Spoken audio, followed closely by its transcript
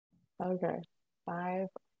Okay, 5,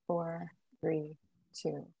 4, 3,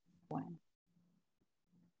 2, 1.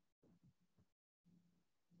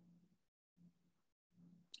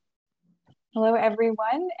 Hello, everyone,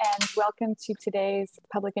 and welcome to today's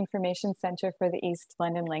Public Information Center for the East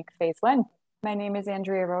London Link Phase 1. My name is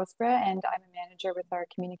Andrea Roseborough, and I'm a manager with our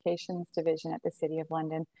Communications Division at the City of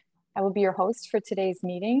London. I will be your host for today's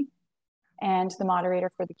meeting and the moderator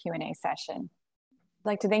for the Q&A session. I'd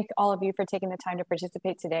like to thank all of you for taking the time to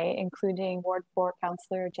participate today, including Ward 4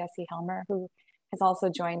 Councillor Jesse Helmer, who has also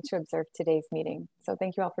joined to observe today's meeting. So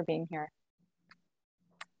thank you all for being here.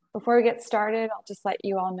 Before we get started, I'll just let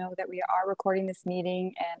you all know that we are recording this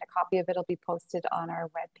meeting, and a copy of it will be posted on our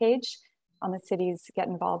webpage on the city's Get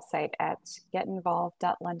Involved site at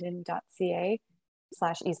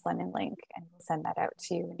getinvolved.london.ca/EastLondonLink, and we'll send that out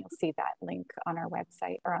to you, and you'll see that link on our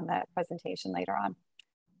website or on the presentation later on.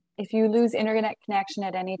 If you lose internet connection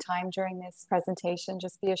at any time during this presentation,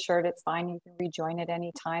 just be assured it's fine. You can rejoin at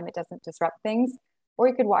any time. It doesn't disrupt things, or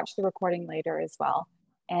you could watch the recording later as well.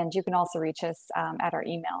 And you can also reach us at our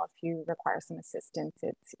email if you require some assistance.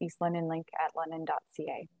 It's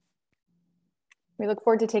eastlondonlink@london.ca. We look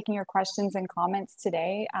forward to taking your questions and comments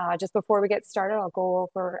today. Just before we get started, I'll go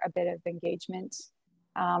over a bit of engagement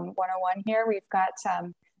 101 here. We've got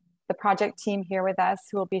the project team here with us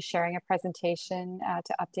who will be sharing a presentation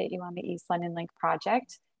to update you on the East London Link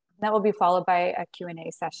project. And that will be followed by a Q&A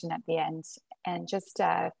session at the end. And just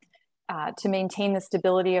to maintain the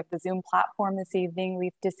stability of the Zoom platform this evening,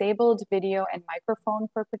 we've disabled video and microphone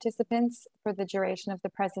for participants for the duration of the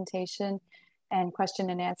presentation and question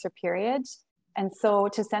and answer period. And so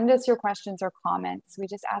to send us your questions or comments, we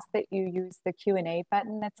just ask that you use the Q&A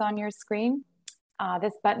button that's on your screen.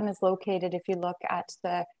 This button is located, if you look at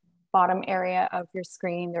the bottom area of your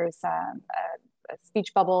screen, there's a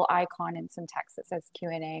speech bubble icon and some text that says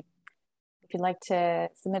Q&A. If you'd like to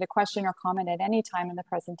submit a question or comment at any time in the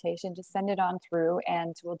presentation, just send it on through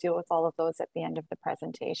and we'll deal with all of those at the end of the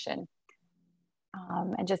presentation.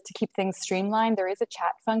 And just to keep things streamlined, there is a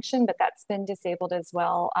chat function, but that's been disabled as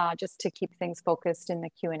well, just to keep things focused in the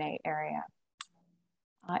Q&A area.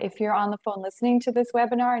 If you're on the phone listening to this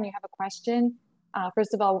webinar and you have a question,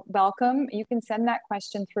 first of all, welcome. You can send that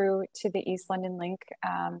question through to the East London Link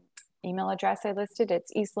email address I listed.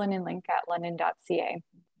 It's eastlondonlink@london.ca.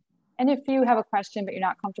 And if you have a question, but you're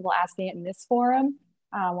not comfortable asking it in this forum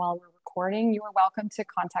while we're recording, you are welcome to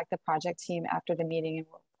contact the project team after the meeting, and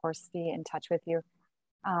we'll of course be in touch with you.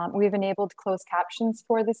 We've enabled closed captions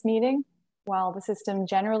for this meeting. While the system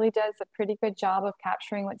generally does a pretty good job of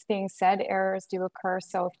capturing what's being said, errors do occur.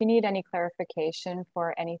 So if you need any clarification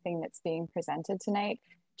for anything that's being presented tonight,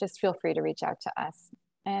 just feel free to reach out to us.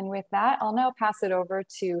 And with that, I'll now pass it over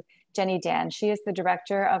to Jenny Dan. She is the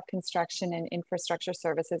Director of Construction and Infrastructure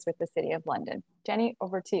Services with the City of London. Jenny,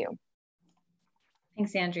 over to you.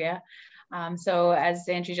 Thanks, Andrea. So as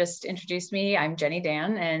Andrea just introduced me, I'm Jenny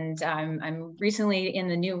Dan, and I'm recently in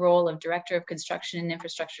the new role of Director of Construction and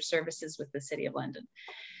Infrastructure Services with the City of London.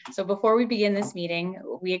 So before we begin this meeting,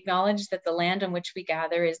 we acknowledge that the land on which we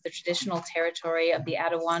gather is the traditional territory of the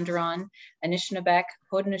Attawandaron, Anishinaabe,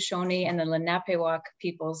 Haudenosaunee, and the Lenapehoak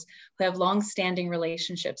peoples, who have long-standing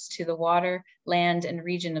relationships to the water, land, and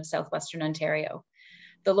region of southwestern Ontario.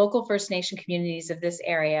 The local First Nation communities of this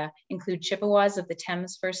area include Chippewas of the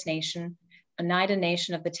Thames First Nation, Oneida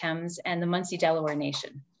Nation of the Thames, and the Munsee Delaware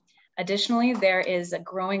Nation. Additionally, there is a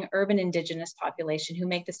growing urban Indigenous population who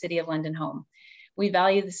make the City of London home. We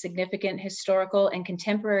value the significant historical and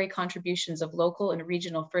contemporary contributions of local and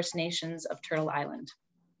regional First Nations of Turtle Island.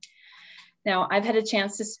 Now, I've had a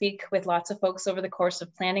chance to speak with lots of folks over the course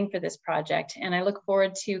of planning for this project, and I look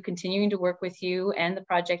forward to continuing to work with you and the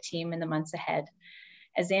project team in the months ahead.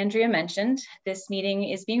 As Andrea mentioned, this meeting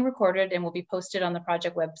is being recorded and will be posted on the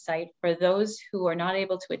project website for those who are not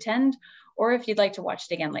able to attend, or if you'd like to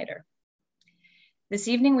watch it again later. This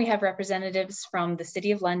evening, we have representatives from the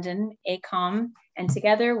City of London, AECOM, and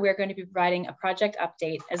together we're going to be providing a project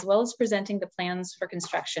update, as well as presenting the plans for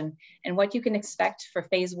construction and what you can expect for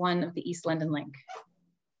Phase 1 of the East London Link.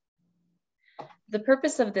 The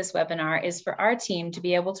purpose of this webinar is for our team to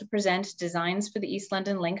be able to present designs for the East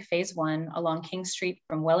London Link Phase 1 along King Street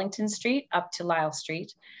from Wellington Street up to Lyle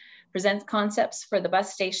Street, present concepts for the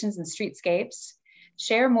bus stations and streetscapes,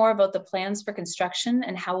 share more about the plans for construction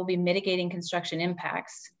and how we'll be mitigating construction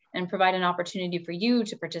impacts, and provide an opportunity for you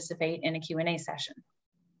to participate in a Q&A session.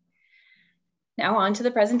 Now on to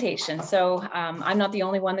the presentation. So I'm not the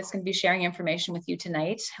only one that's going to be sharing information with you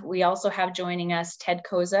tonight. We also have joining us Ted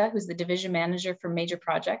Koza, who's the Division Manager for Major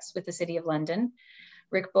Projects with the City of London.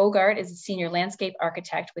 Rick Bogart is a Senior Landscape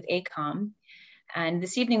Architect with AECOM. And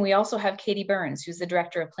this evening, we also have Katie Burns, who's the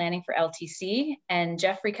Director of Planning for LTC, and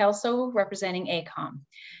Jeffrey Kelso representing ACOM.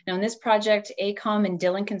 Now in this project, ACOM and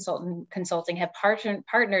Dillon Consulting have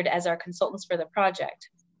partnered as our consultants for the project.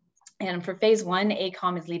 And for phase one,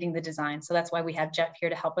 ACOM is leading the design. So that's why we have Jeff here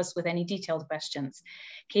to help us with any detailed questions.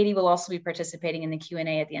 Katie will also be participating in the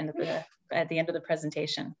Q&A at the end of the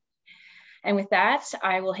presentation. And with that,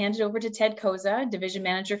 I will hand it over to Ted Koza, Division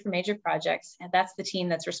Manager for Major Projects. And that's the team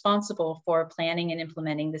that's responsible for planning and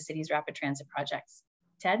implementing the city's rapid transit projects.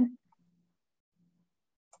 Ted?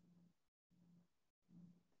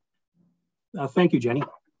 Thank you, Jenny.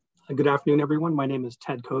 Good afternoon, everyone. My name is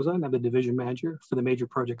Ted Koza, and I'm the Division Manager for the Major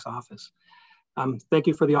Projects Office. Thank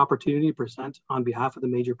you for the opportunity to present on behalf of the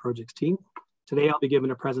Major Projects team. Today, I'll be giving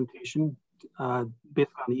a presentation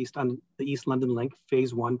based on the East London Link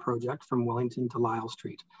Phase 1 project from Wellington to Lyle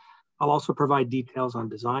Street. I'll also provide details on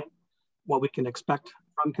design, what we can expect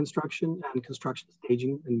from construction, and construction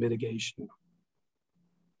staging and mitigation.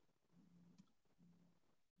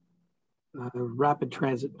 Rapid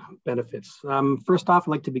transit benefits. First off,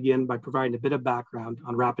 I'd like to begin by providing a bit of background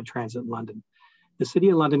on rapid transit in London. The City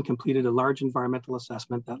of London completed a large environmental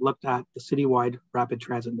assessment that looked at the citywide rapid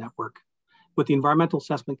transit network. With the environmental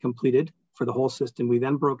assessment completed for the whole system, we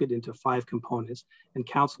then broke it into 5 components, and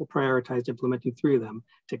Council prioritized implementing 3 of them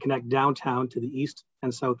to connect downtown to the east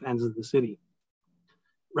and south ends of the city.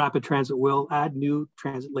 Rapid transit will add new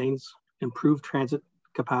transit lanes, improve transit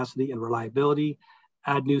capacity and reliability,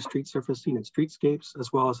 add new street surfacing and streetscapes,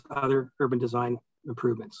 as well as other urban design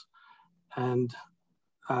improvements, and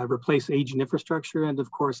replace aging infrastructure, and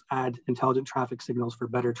of course, add intelligent traffic signals for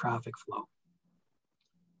better traffic flow.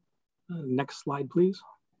 Next slide, please.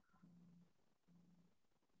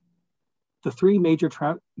 The 3 major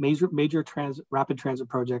rapid transit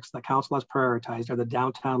projects that Council has prioritized are the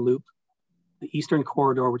Downtown Loop, the Eastern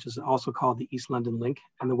Corridor, which is also called the East London Link,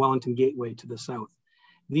 and the Wellington Gateway to the south.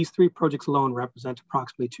 These 3 projects alone represent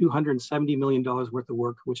approximately $270 million worth of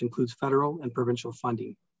work, which includes federal and provincial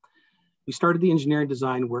funding. We started the engineering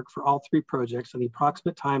design work for all 3 projects, and the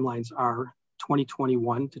approximate timelines are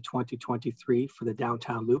 2021 to 2023 for the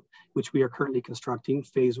Downtown Loop, which we are currently constructing,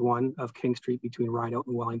 phase 1 of King Street between Rideout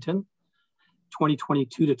and Wellington.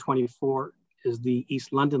 2022 to 24 is the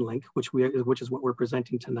East London Link, which is what we're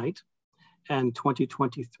presenting tonight. And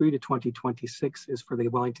 2023 to 2026 is for the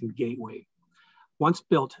Wellington Gateway. Once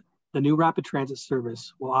built, the new rapid transit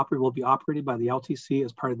service will be operated by the LTC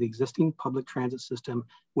as part of the existing public transit system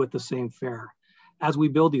with the same fare. As we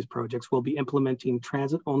build these projects, we'll be implementing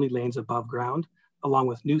transit-only lanes above ground, along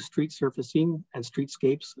with new street surfacing and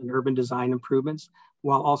streetscapes and urban design improvements,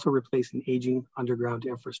 while also replacing aging underground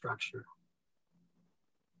infrastructure.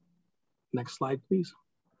 Next slide, please.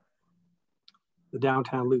 The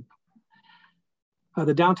Downtown Loop.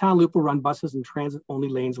 The Downtown Loop will run buses and transit-only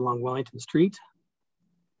lanes along Wellington Street,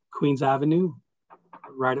 Queens Avenue,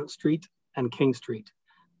 Rideout Street, and King Street.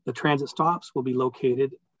 The transit stops will be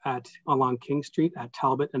located along King Street at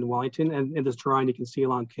Talbot and Wellington. And in this drawing, you can see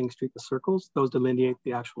along King Street, the circles, those delineate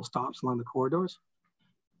the actual stops along the corridors.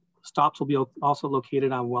 Stops will be also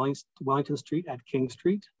located on Wellington Street at King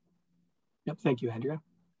Street. Yep, thank you, Andrea.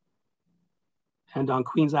 And on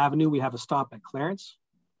Queens Avenue, we have a stop at Clarence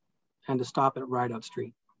and a stop at Rideout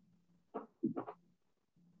Street.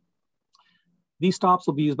 These stops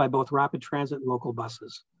will be used by both rapid transit and local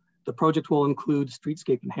buses. The project will include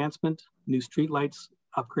streetscape enhancement, new streetlights,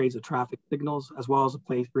 upgrades of traffic signals, as well as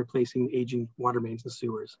replacing aging water mains and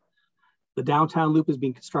sewers. The Downtown Loop is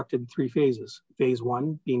being constructed in 3 phases. Phase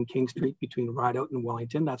 1 being King Street between Rideout and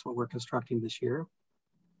Wellington. That's what we're constructing this year.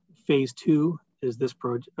 Phase 2 is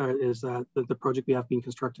the project we have being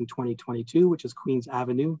constructed in 2022, which is Queens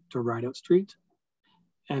Avenue to Rideout Street.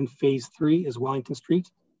 And phase 3 is Wellington Street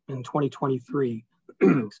in 2023,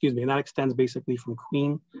 excuse me, and that extends basically from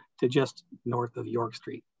Queen to just north of York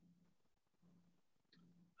Street.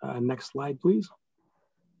 Next slide, please.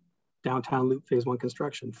 Downtown Loop Phase 1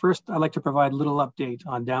 construction. First, I'd like to provide a little update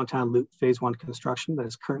on Downtown Loop Phase 1 construction that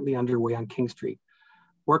is currently underway on King Street.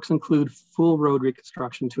 Works include full road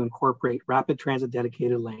reconstruction to incorporate rapid transit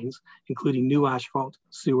dedicated lanes, including new asphalt,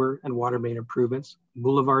 sewer, and water main improvements,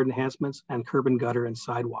 boulevard enhancements, and curb and gutter and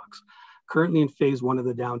sidewalks. Currently in Phase 1 of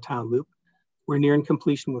the Downtown Loop, we're nearing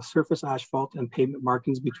completion with surface asphalt and pavement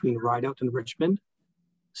markings between Rideout and Richmond.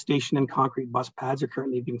 Station and concrete bus pads are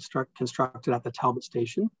currently being constructed at the Talbot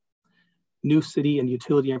Station. New city and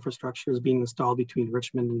utility infrastructure is being installed between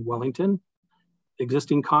Richmond and Wellington.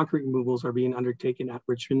 Existing concrete removals are being undertaken at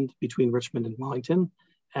between Richmond and Wellington,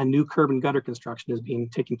 and new curb and gutter construction is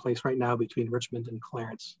taking place right now between Richmond and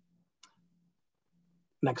Clarence.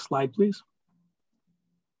 Next slide, please.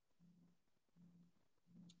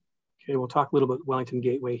 Okay, we'll talk a little bit Wellington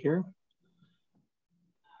Gateway here.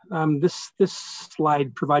 This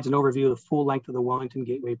slide provides an overview of the full length of the Wellington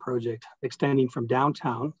Gateway project, extending from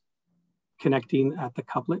downtown, connecting at the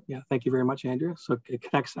couplet. Yeah, thank you very much, Andrea. So it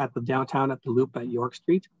connects at the downtown at the loop at York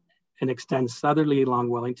Street and extends southerly along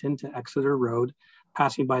Wellington to Exeter Road,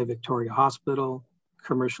 passing by Victoria Hospital,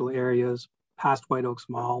 commercial areas, past White Oaks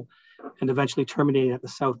Mall, and eventually terminating at the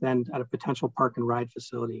south end at a potential park and ride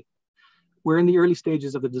facility. We're in the early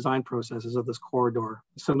stages of the design processes of this corridor.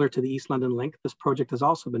 Similar to the East London Link, this project has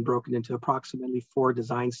also been broken into approximately 4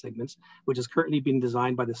 design segments, which is currently being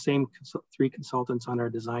designed by the same 3 consultants on our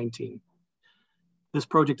design team. This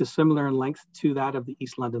project is similar in length to that of the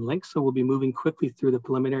East London Link, so we'll be moving quickly through the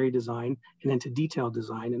preliminary design and into detailed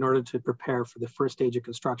design in order to prepare for the first stage of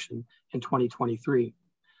construction in 2023.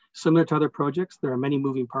 Similar to other projects, there are many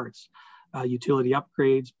moving parts, utility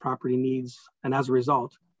upgrades, property needs, and as a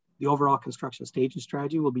result, the overall construction staging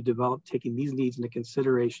strategy will be developed taking these needs into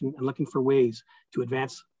consideration and looking for ways to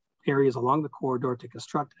advance areas along the corridor to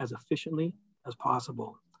construct as efficiently as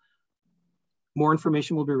possible. More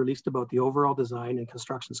information will be released about the overall design and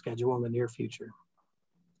construction schedule in the near future.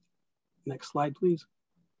 Next slide, please.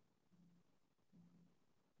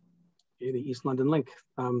 Okay, the East London Link.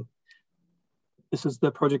 This is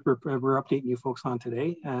the project we're updating you folks on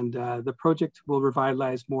today. And the project will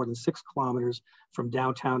revitalize more than 6 kilometers from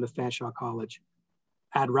downtown to Fanshawe College,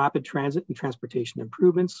 add rapid transit and transportation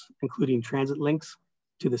improvements, including transit links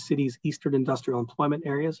to the city's eastern industrial employment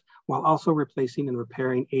areas, while also replacing and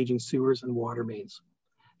repairing aging sewers and water mains.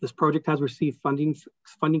 This project has received funding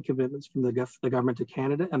commitments from the Government of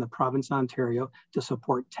Canada and the Province of Ontario to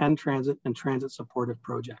support 10 transit and transit supportive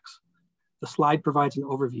projects. The slide provides an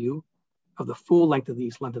overview of the full length of the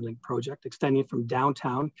East London Link project, extending from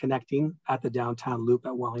downtown, connecting at the downtown loop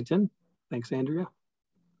at Wellington. Thanks, Andrea.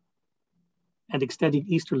 And extending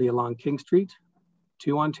easterly along King Street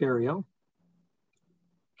to Ontario,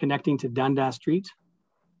 connecting to Dundas Street,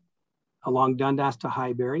 along Dundas to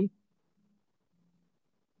Highbury,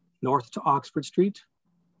 north to Oxford Street,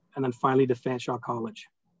 and then finally to Fanshawe College.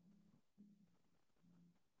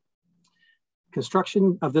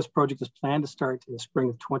 Construction of this project is planned to start in the spring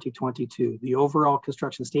of 2022. The overall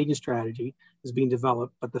construction staging strategy is being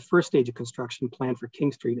developed, but the first stage of construction planned for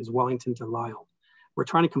King Street is Wellington to Lyle. We're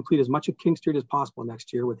trying to complete as much of King Street as possible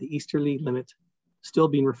next year, with the easterly limit still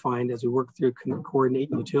being refined as we work through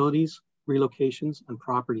coordinating utilities, relocations, and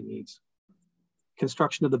property needs.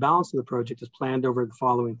 Construction of the balance of the project is planned over the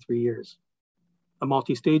following 3 years. A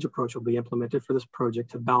multi-stage approach will be implemented for this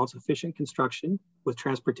project to balance efficient construction with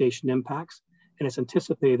transportation impacts, and it's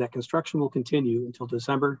anticipated that construction will continue until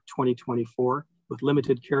December 2024 with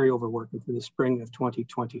limited carryover work into the spring of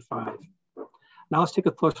 2025. Now let's take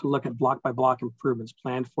a closer look at block-by-block improvements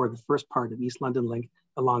planned for the first part of East London Link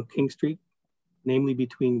along King Street, namely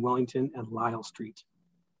between Wellington and Lyle Street.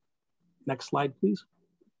 Next slide, please.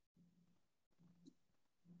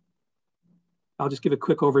 I'll just give a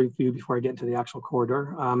quick overview before I get into the actual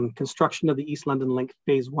corridor. Construction of the East London Link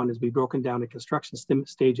Phase 1 has been broken down into construction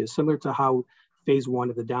stages, similar to how Phase 1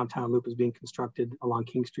 of the downtown loop is being constructed along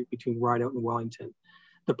King Street between Rideout and Wellington.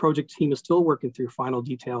 The project team is still working through final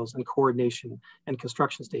details, and coordination and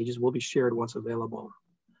construction stages will be shared once available.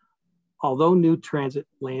 Although new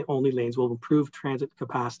transit-only lanes will improve transit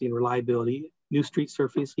capacity and reliability, new street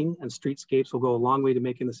surfacing and streetscapes will go a long way to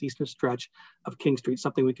making this eastern stretch of King Street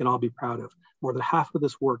something we can all be proud of. More than half of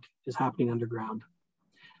this work is happening underground.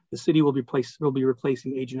 The city will be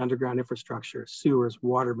replacing aging underground infrastructure, sewers,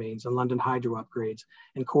 water mains, and London Hydro upgrades,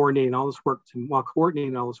 and coordinating all this work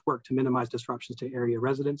to minimize disruptions to area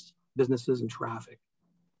residents, businesses, and traffic.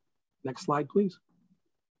 Next slide, please.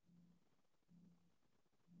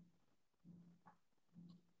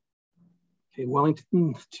 Okay,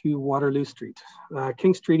 Wellington to Waterloo Street.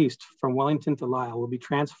 King Street East from Wellington to Lyle will be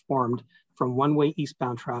transformed from one-way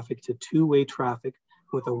eastbound traffic to two-way traffic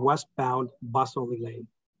with a westbound bus-only lane.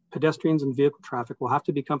 Pedestrians and vehicle traffic will have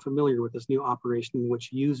to become familiar with this new operation, in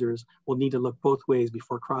which users will need to look both ways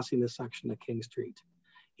before crossing this section of King Street.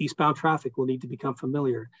 Eastbound traffic will need to become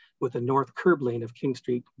familiar with the north curb lane of King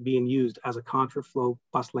Street being used as a contraflow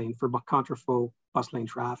bus lane for contraflow bus lane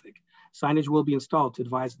traffic. Signage will be installed to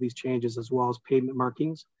advise of these changes, as well as pavement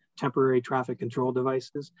markings, temporary traffic control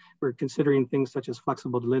devices. We're considering things such as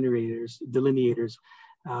flexible delineators,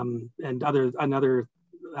 and other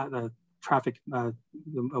traffic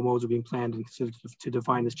modes are being planned and considered to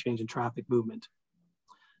define this change in traffic movement.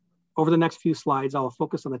 Over the next few slides, I'll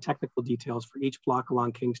focus on the technical details for each block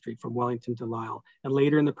along King Street from Wellington to Lyle. And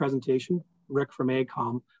later in the presentation, Rick from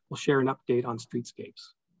AgCom will share an update on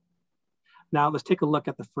streetscapes. Now let's take a look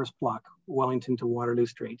at the first block, Wellington to Waterloo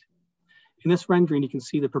Street. In this rendering, you can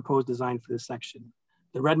see the proposed design for this section.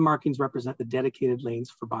 The red markings represent the dedicated lanes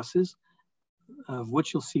for buses, of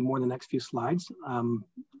which you'll see more in the next few slides.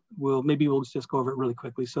 Maybe we'll just go over it really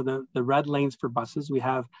quickly. So the red lanes for buses we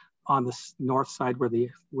have on the north side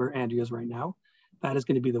where Andrea is right now. That is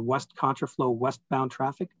going to be the west contraflow westbound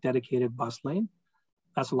traffic dedicated bus lane.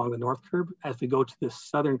 That's along the north curb. As we go to the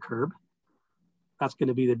southern curb, that's going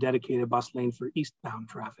to be the dedicated bus lane for eastbound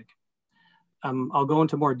traffic. I'll go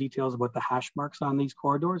into more details about the hash marks on these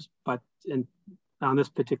corridors, but on this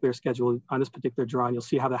particular schedule, on this particular drawing, you'll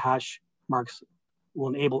see how the hash marks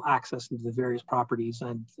will enable access into the various properties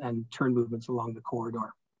and turn movements along the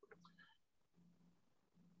corridor.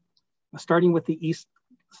 Starting where the East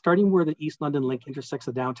London Link intersects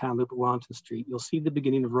the downtown loop at Wellington Street, you'll see the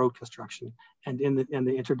beginning of road construction and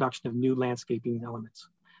the introduction of new landscaping elements.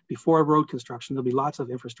 Before road construction, there'll be lots of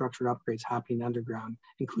infrastructure upgrades happening underground,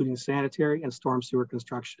 including sanitary and storm sewer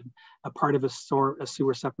construction, a part of a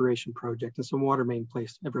sewer separation project, and some water main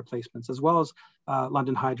replacements, as well as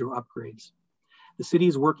London Hydro upgrades. The city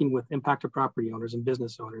is working with impacted property owners and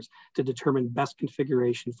business owners to determine best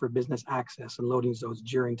configuration for business access and loading zones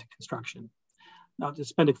during construction. Now, I'll just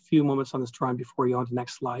spend a few moments on this drawing before you go on to the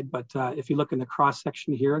next slide, but if you look in the cross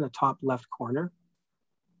section here in the top left corner,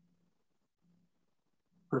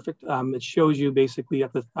 perfect. It shows you basically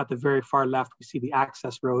at the very far left, we see the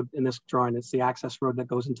access road in this drawing. It's the access road that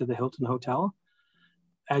goes into the Hilton Hotel.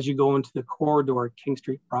 As you go into the corridor, King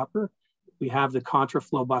Street proper, we have the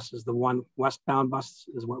contraflow buses. The one westbound bus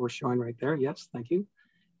is what we're showing right there. Yes, thank you.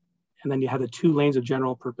 And then you have the 2 lanes of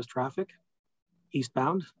general purpose traffic,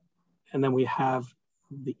 eastbound. And then we have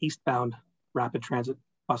the eastbound rapid transit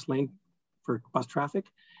bus lane for bus traffic.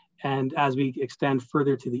 And as we extend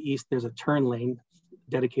further to the east, there's a turn lane,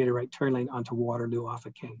 dedicated right turn lane onto Waterloo off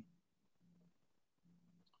of King.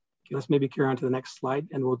 Okay, let's maybe carry on to the next slide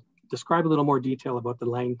and we'll describe a little more detail about the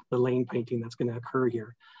lane painting that's going to occur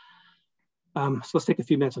here. So let's take a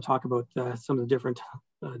few minutes to talk about some of the different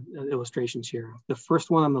illustrations here. The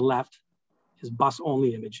first one on the left is bus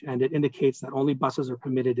only image, and it indicates that only buses are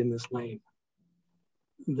permitted in this lane.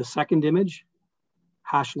 The second image,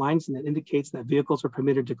 hash lines, and it indicates that vehicles are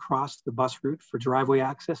permitted to cross the bus route for driveway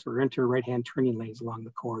access or enter right-hand turning lanes along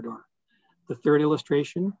the corridor. The third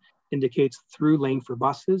illustration indicates through lane for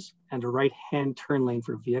buses and a right-hand turn lane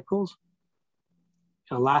for vehicles.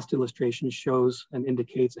 And the last illustration shows and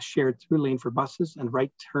indicates a shared through lane for buses and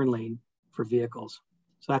right turn lane for vehicles.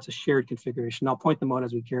 So that's a shared configuration. I'll point them out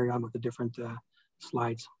as we carry on with the different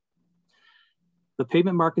slides. The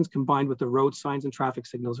pavement markings combined with the road signs and traffic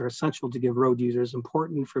signals are essential to give road users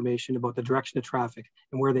important information about the direction of traffic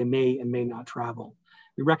and where they may and may not travel.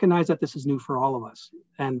 We recognize that this is new for all of us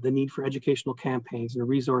and the need for educational campaigns and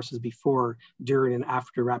resources before, during, and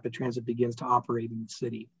after rapid transit begins to operate in the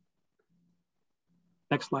city.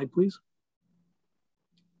 Next slide, please.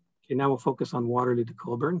 Okay, now we'll focus on Waterloo to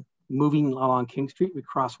Colborne. Moving along King Street, we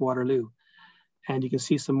cross Waterloo. And you can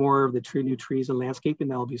see some more of the new trees and landscaping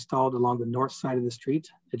that will be installed along the north side of the street,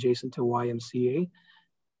 adjacent to YMCA.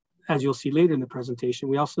 As you'll see later in the presentation,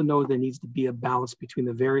 we also know there needs to be a balance between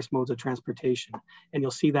the various modes of transportation. And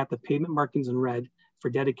you'll see that the pavement markings in red for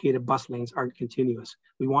dedicated bus lanes aren't continuous.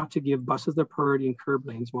 We want to give buses their priority in curb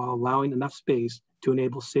lanes while allowing enough space to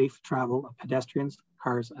enable safe travel of pedestrians,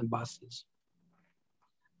 cars, and buses.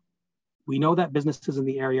 We know that businesses in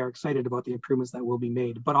the area are excited about the improvements that will be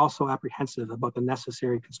made, but also apprehensive about the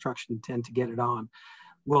necessary construction intent to get it on.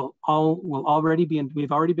 We've already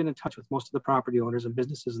been in touch with most of the property owners and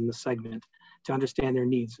businesses in this segment to understand their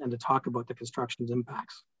needs and to talk about the construction's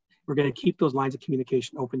impacts. We're going to keep those lines of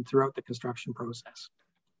communication open throughout the construction process.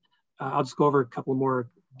 I'll just go over a couple more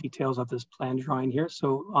details of this plan drawing here.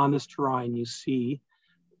 So on this drawing, you see,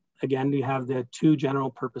 again, we have the 2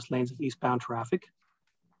 general purpose lanes of eastbound traffic.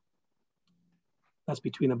 That's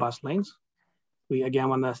between the bus lanes. We,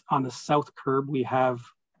 again, on the south curb, we have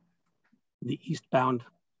the eastbound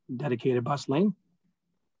dedicated bus lane.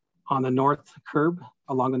 On the north curb,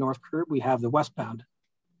 along the north curb, we have the westbound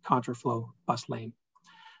contraflow bus lane.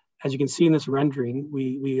 As you can see in this rendering,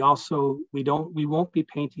 we won't be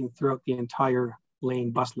painting throughout the entire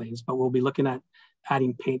lane, bus lanes, but we'll be looking at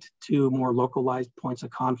adding paint to more localized points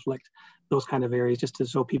of conflict, those kind of areas, just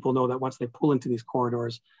so people know that once they pull into these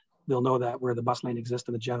corridors, they'll know that where the bus lane exists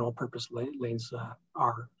and the general purpose lanes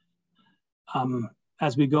are.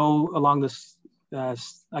 As we go along this,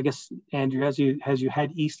 I guess, Andrew, as you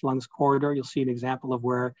head east along this corridor, you'll see an example of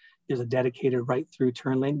where there's a dedicated right through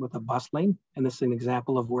turn lane with a bus lane. And this is an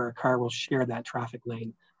example of where a car will share that traffic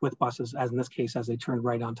lane with buses, as in this case, as they turn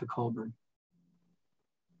right onto Colborne.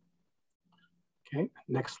 Okay,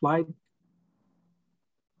 next slide.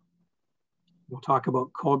 We'll talk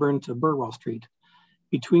about Colborne to Burwell Street.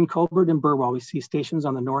 Between Colborne and Burwell, we see stations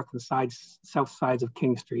on the north and south sides of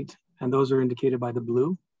King Street, and those are indicated by the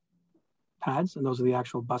blue pads, and those are the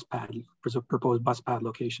actual bus pad, proposed bus pad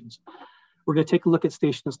locations. We're going to take a look at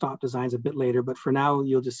station and stop designs a bit later, but for now,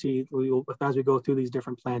 you'll just see, as we go through these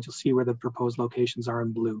different plans, you'll see where the proposed locations are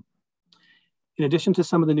in blue. In addition to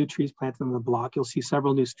some of the new trees planted on the block, you'll see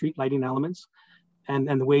several new street lighting elements and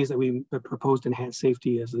the ways that we proposed enhanced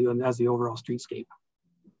safety as the overall streetscape.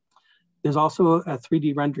 There's also a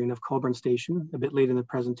 3D rendering of Colborne Station a bit later in the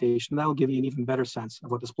presentation. That will give you an even better sense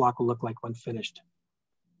of what this block will look like when finished.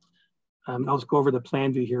 I'll just go over the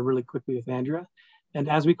plan view here really quickly with Andrea. And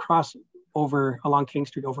as we cross over along King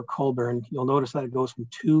Street over Colborne, you'll notice that it goes from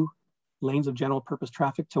 2 lanes of general purpose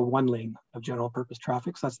traffic to 1 lane of general purpose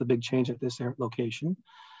traffic. So that's the big change at this location.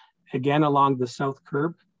 Again, along the south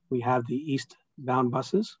curb, we have the eastbound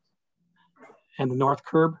buses, and the north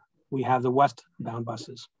curb, we have the westbound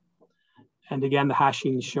buses. And again, the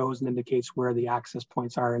hashing shows and indicates where the access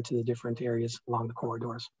points are into the different areas along the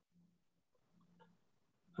corridors.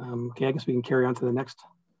 Okay, I guess we can carry on to the next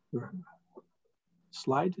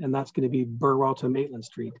slide, and that's going to be Burwell to Maitland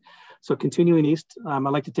Street. So continuing east, I'd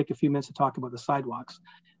like to take a few minutes to talk about the sidewalks.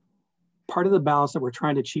 Part of the balance that we're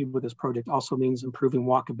trying to achieve with this project also means improving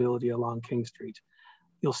walkability along King Street.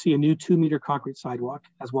 You'll see a new 2-meter concrete sidewalk,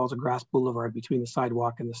 as well as a grass boulevard between the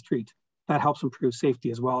sidewalk and the street. That helps improve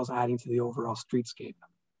safety as well as adding to the overall streetscape.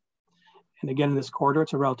 And again, in this corridor,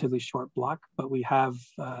 it's a relatively short block, but we have,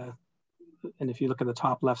 and if you look at the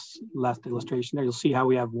top left illustration there, you'll see how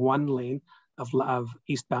we have 1 lane of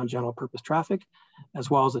eastbound general purpose traffic,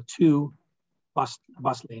 as well as 2 bus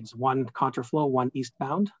lanes, 1 contraflow, 1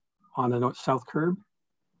 eastbound on the south curb,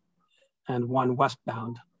 and 1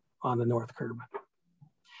 westbound on the north curb.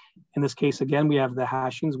 In this case, again, we have the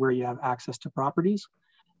hashings where you have access to properties.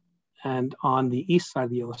 And on the east side of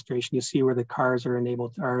the illustration, you see where the cars are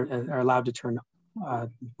allowed to turn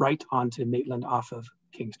right onto Maitland off of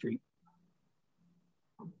King Street.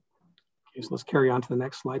 Okay, so let's carry on to the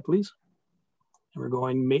next slide, please. And we're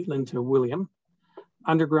going Maitland to William.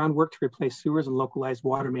 Underground work to replace sewers and localized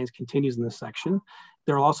water mains continues in this section.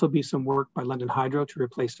 There will also be some work by London Hydro to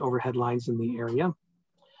replace overhead lines in the area.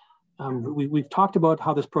 We've talked about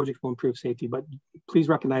how this project will improve safety, but please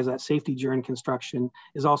recognize that safety during construction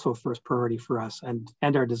is also a first priority for us and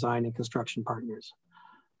our design and construction partners.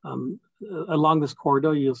 Along this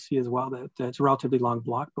corridor, you'll see as well that it's a relatively long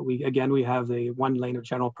block, but we have a 1 lane of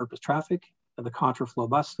general purpose traffic, the contraflow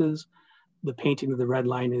buses. The painting of the red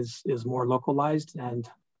line is more localized and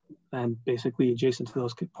basically adjacent to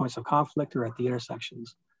those points of conflict or at the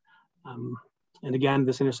intersections. And again,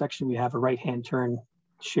 this intersection, we have a right-hand turn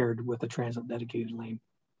shared with a transit dedicated lane.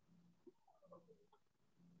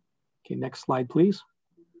 Okay, next slide, please.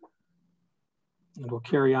 And we'll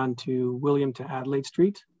carry on to William to Adelaide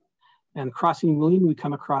Street. And crossing William, we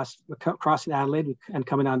come crossing Adelaide and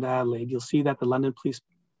coming on to Adelaide, you'll see that the London Police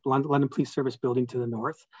Service building to the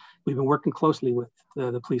north. We've been working closely with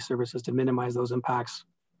the police services to minimize those impacts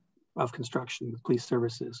of construction with police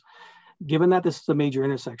services. Given that this is a major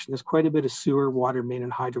intersection, there's quite a bit of sewer, water main,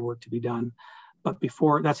 and hydro work to be done. But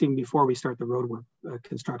that's even before we start the road work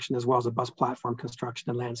construction, as well as a bus platform construction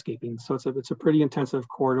and landscaping. So it's a pretty intensive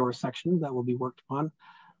corridor section that will be worked on.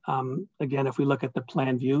 Again, if we look at the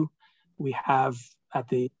plan view, we have at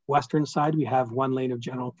the western side, we have 1 lane of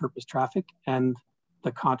general purpose traffic and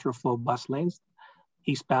the contraflow bus lanes,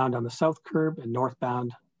 eastbound on the south curb and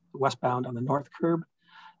westbound on the north curb.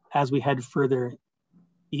 As we head further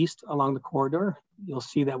east along the corridor, you'll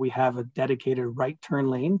see that we have a dedicated right turn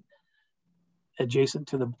lane adjacent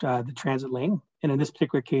to the transit lane. And in this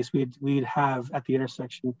particular case, we'd have at the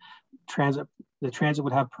intersection, the transit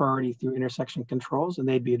would have priority through intersection controls, and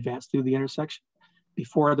they'd be advanced through the intersection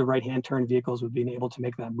before the right-hand turn vehicles would be able to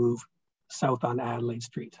make that move south on Adelaide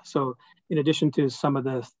Street. So in addition to some of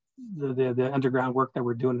the underground work that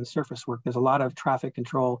we're doing and surface work, there's a lot of traffic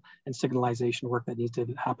control and signalization work that needs to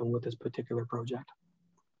happen with this particular project.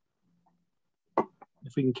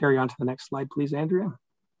 If we can carry on to the next slide, please, Andrea.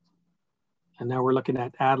 And now we're looking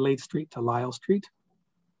at Adelaide Street to Lyle Street.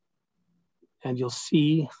 And you'll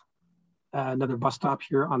see another bus stop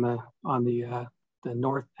here on the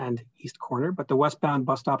north and east corner, but the westbound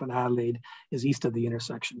bus stop in Adelaide is east of the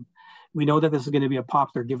intersection. We know that this is going to be a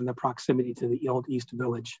popular given the proximity to the old East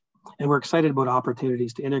Village. And we're excited about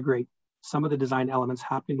opportunities to integrate some of the design elements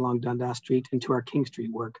happening along Dundas Street into our King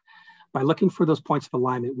Street work. By looking for those points of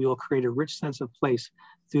alignment, we will create a rich sense of place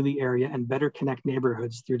through the area and better connect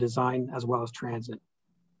neighborhoods through design as well as transit.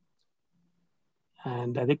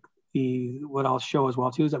 And I think what I'll show as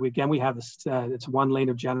well too is that we have this, it's one lane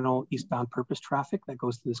of general eastbound purpose traffic that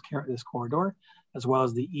goes to this corridor, as well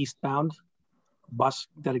as the eastbound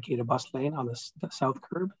dedicated bus lane on the south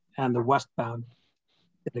curb, and the westbound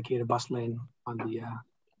dedicated bus lane on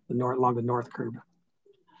along the north curb.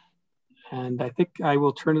 And I think I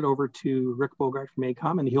will turn it over to Rick Bogart from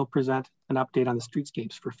AECOM, and he'll present an update on the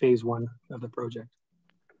streetscapes for phase 1 of the project.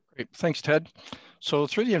 Great, thanks, Ted. So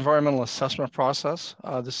through the environmental assessment process,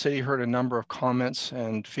 the city heard a number of comments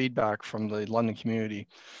and feedback from the London community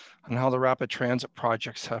on how the rapid transit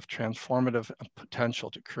projects have transformative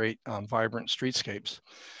potential to create vibrant streetscapes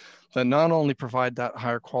that not only provide that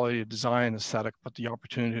higher quality of design aesthetic, but the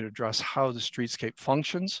opportunity to address how the streetscape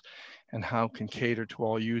functions and how it can cater to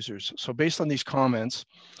all users. So based on these comments,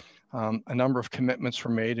 a number of commitments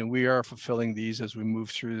were made, and we are fulfilling these as we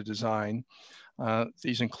move through the design.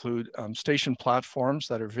 These include station platforms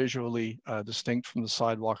that are visually distinct from the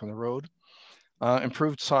sidewalk and the road,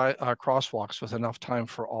 improved crosswalks with enough time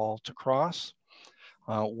for all to cross,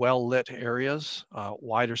 well-lit areas,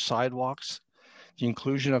 wider sidewalks, the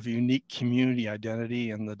inclusion of a unique community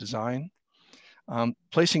identity in the design,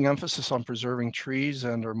 placing emphasis on preserving trees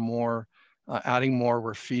and adding more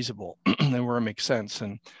where feasible and where it makes sense.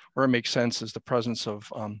 And where it makes sense is the presence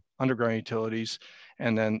of underground utilities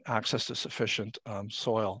and then access to sufficient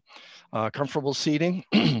soil. Comfortable seating,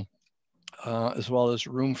 as well as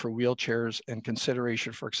room for wheelchairs and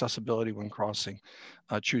consideration for accessibility when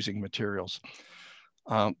choosing materials.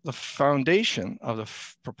 The foundation of the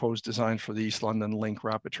proposed design for the East London Link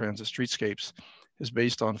Rapid Transit Streetscapes is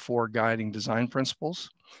based on 4 guiding design principles.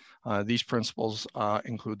 These principles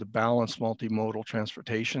include the balanced multimodal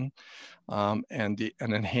transportation and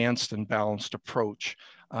an enhanced and balanced approach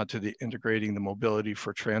to integrating the mobility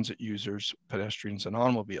for transit users, pedestrians, and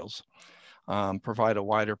automobiles. Provide a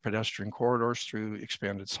wider pedestrian corridors through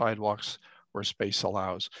expanded sidewalks where space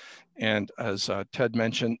allows. And as Ted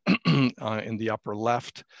mentioned, in the upper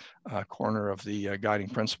left corner of the guiding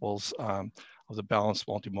principles of the balanced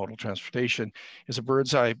multimodal transportation is a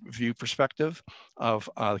bird's eye view perspective of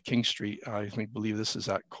King Street. I believe this is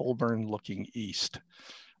at Colburn looking east.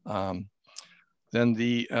 Then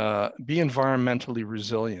the be environmentally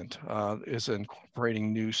resilient is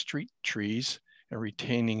incorporating new street trees and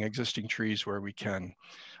retaining existing trees where we can.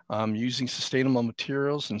 Using sustainable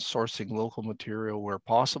materials and sourcing local material where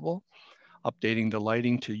possible, updating the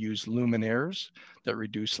lighting to use luminaires that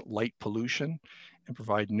reduce light pollution and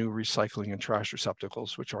provide new recycling and trash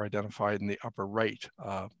receptacles, which are identified in the upper right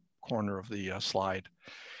corner of the slide.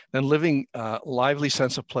 Then living lively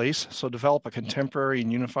sense of place. So develop a contemporary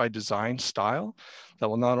and unified design style that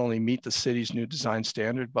will not only meet the city's new design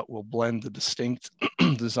standard, but will blend the distinct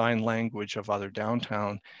design language of other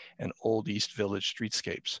downtown and old East Village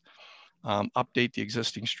streetscapes. Update the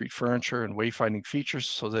existing street furniture and wayfinding features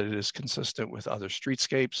so that it is consistent with other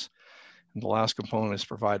streetscapes. And the last component is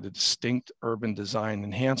provide the distinct urban design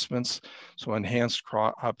enhancements. So enhanced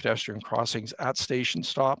pedestrian crossings at station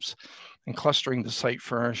stops and clustering the site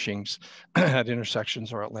furnishings at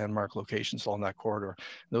intersections or at landmark locations along that corridor.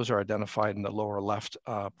 Those are identified in the lower left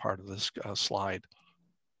part of this slide.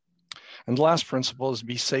 And the last principle is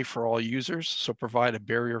be safe for all users. So provide a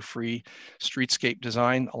barrier-free streetscape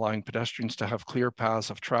design, allowing pedestrians to have clear paths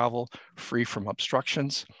of travel free from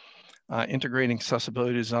obstructions. Integrating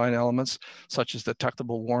accessibility design elements such as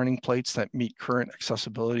detectable warning plates that meet current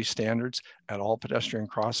accessibility standards at all pedestrian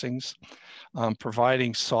crossings,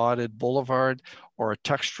 providing sodded boulevard or a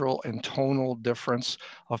textural and tonal difference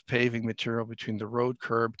of paving material between the road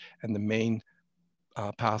curb and the main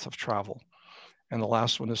path of travel. And the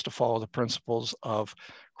last one is to follow the principles of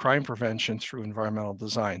crime prevention through environmental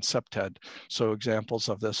design, CPTED. So examples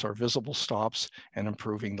of this are visible stops and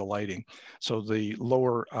improving the lighting. So the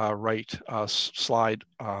lower right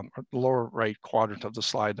lower right quadrant of the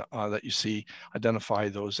slide that you see identify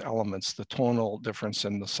those elements, the tonal difference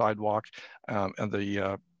in the sidewalk and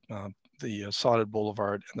the sodded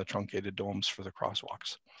boulevard and the truncated domes for the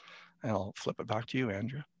crosswalks. And I'll flip it back to you,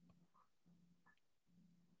 Andrea.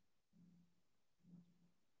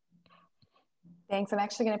 Thanks. I'm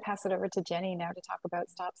actually going to pass it over to Jenny now to talk about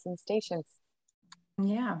stops and stations.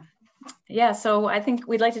 Yeah, so I think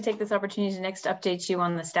we'd like to take this opportunity to next update you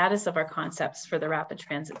on the status of our concepts for the rapid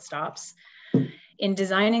transit stops. In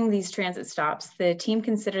designing these transit stops, the team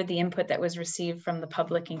considered the input that was received from the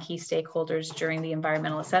public and key stakeholders during the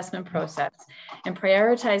environmental assessment process and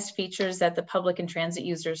prioritized features that the public and transit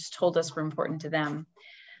users told us were important to them.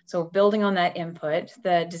 So building on that input,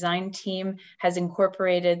 the design team has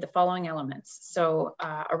incorporated the following elements. So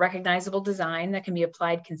a recognizable design that can be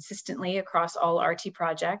applied consistently across all RT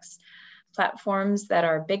projects, platforms that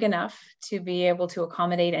are big enough to be able to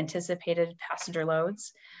accommodate anticipated passenger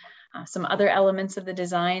loads. Some other elements of the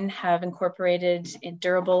design have incorporated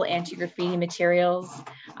durable anti-graffiti materials,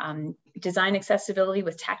 design accessibility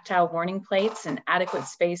with tactile warning plates and adequate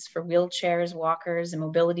space for wheelchairs, walkers, and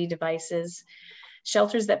mobility devices,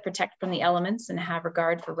 shelters that protect from the elements and have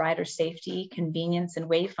regard for rider safety, convenience, and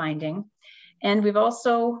wayfinding. And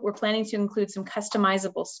we're planning to include some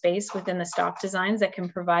customizable space within the stop designs that can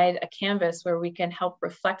provide a canvas where we can help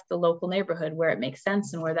reflect the local neighborhood where it makes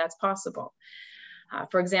sense and where that's possible.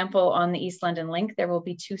 For example, on the East London Link, there will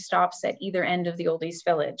be 2 stops at either end of the Old East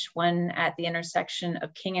Village, one at the intersection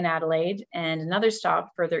of King and Adelaide, and another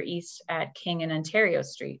stop further east at King and Ontario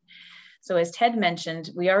Street. So as Ted mentioned,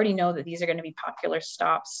 we already know that these are going to be popular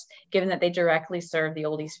stops, given that they directly serve the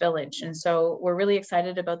Old East Village. And so we're really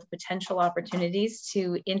excited about the potential opportunities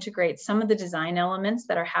to integrate some of the design elements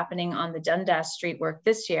that are happening on the Dundas Street work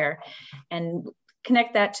this year and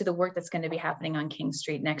connect that to the work that's going to be happening on King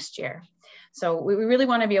Street next year. So we really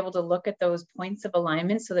want to be able to look at those points of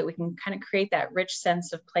alignment so that we can kind of create that rich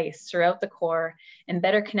sense of place throughout the core and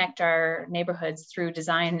better connect our neighborhoods through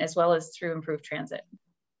design as well as through improved transit.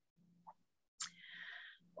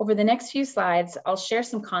 Over the next few slides, I'll share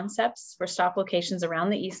some concepts for stop locations around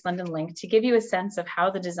the East London Link to give you a sense of how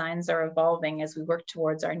the designs are evolving as we work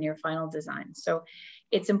towards our near final design. So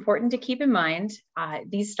it's important to keep in mind,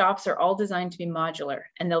 these stops are all designed to be modular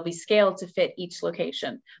and they'll be scaled to fit each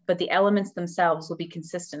location, but the elements themselves will be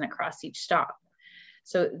consistent across each stop.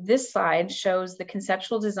 So this slide shows the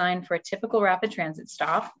conceptual design for a typical rapid transit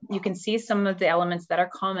stop. You can see some of the elements that are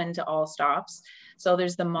common to all stops. So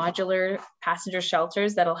there's the modular passenger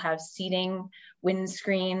shelters that'll have seating,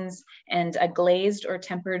 windscreens, and a glazed or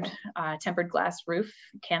tempered glass roof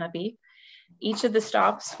canopy. Each of the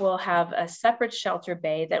stops will have a separate shelter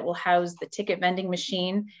bay that will house the ticket vending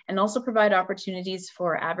machine and also provide opportunities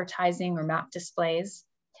for advertising or map displays.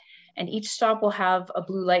 And each stop will have a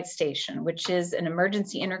blue light station, which is an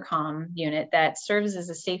emergency intercom unit that serves as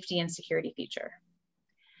a safety and security feature.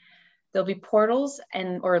 There'll be portals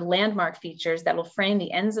or landmark features that will frame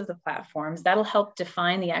the ends of the platforms. That'll help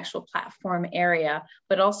define the actual platform area,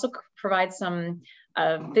 but also provide some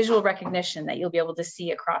visual recognition that you'll be able to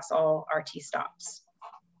see across all RT stops.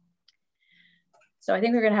 So I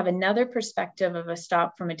think we're going to have another perspective of a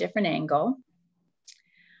stop from a different angle.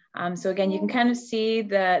 So again, you can kind of see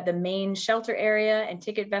the main shelter area and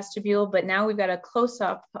ticket vestibule, but now we've got a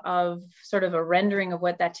close-up of sort of a rendering of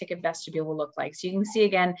what that ticket vestibule will look like. So you can see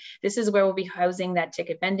again, this is where we'll be housing that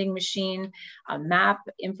ticket vending machine, map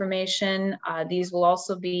information. These will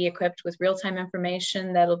also be equipped with real-time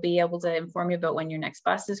information that'll be able to inform you about when your next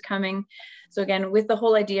bus is coming. So again, with the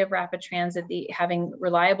whole idea of rapid transit, having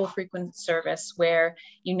reliable frequent service where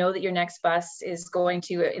you know that your next bus is going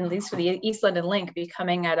to, at least for the East London Link, be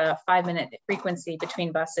coming at a 5-minute frequency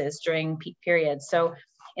between buses during peak periods. So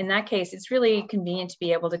in that case, it's really convenient to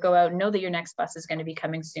be able to go out and know that your next bus is going to be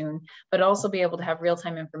coming soon, but also be able to have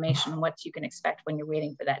real-time information on what you can expect when you're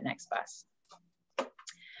waiting for that next bus.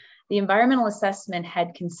 The environmental assessment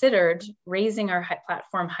had considered raising our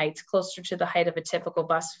platform heights closer to the height of a typical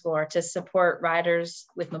bus floor to support riders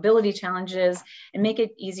with mobility challenges and make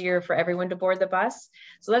it easier for everyone to board the bus.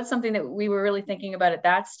 So that's something that we were really thinking about at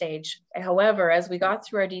that stage. However, as we got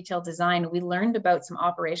through our detailed design, we learned about some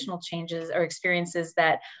operational changes or experiences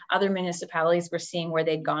that other municipalities were seeing where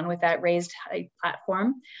they'd gone with that raised height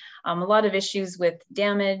platform. A lot of issues with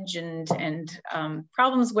damage and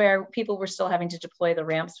problems where people were still having to deploy the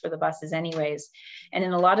ramps for the buses anyways. And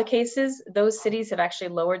in a lot of cases, those cities have actually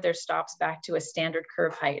lowered their stops back to a standard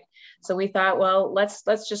curve height. So we thought, well, let's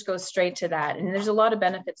just go straight to that. And there's a lot of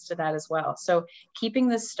benefits to that as well. So keeping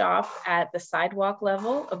the stop at the sidewalk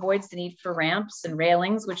level avoids the need for ramps and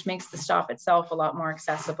railings, which makes the stop itself a lot more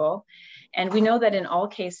accessible. And we know that in all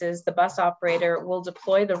cases, the bus operator will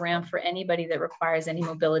deploy the ramp for anybody that requires any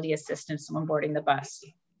mobility assistance when boarding the bus.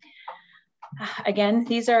 Again,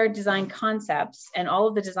 these are design concepts, and all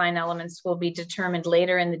of the design elements will be determined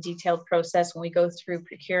later in the detailed process when we go through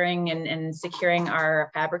procuring and securing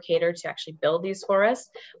our fabricator to actually build these for us.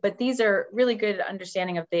 But these are really good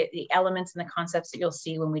understanding of the elements and the concepts that you'll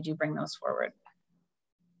see when we do bring those forward.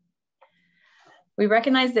 We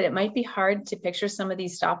recognize that it might be hard to picture some of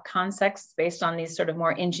these stop concepts based on these sort of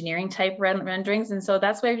more engineering type renderings. And so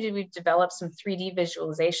that's why we've developed some 3D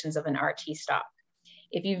visualizations of an RT stop.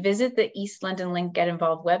 If you visit the East London Link Get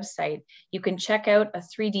Involved website, you can check out a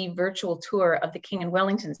 3D virtual tour of the King and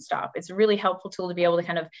Wellington stop. It's a really helpful tool to be able to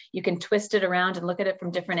kind of, you can twist it around and look at it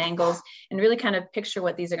from different angles and really kind of picture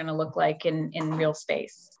what these are going to look like in real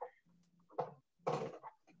space.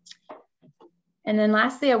 And then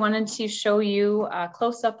lastly, I wanted to show you a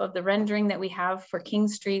close-up of the rendering that we have for King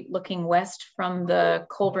Street looking west from the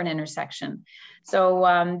Colburn intersection.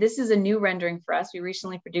 So this is a new rendering for us. We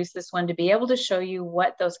recently produced this one to be able to show you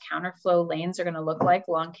what those counterflow lanes are going to look like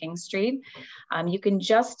along King Street. You can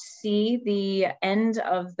just see the end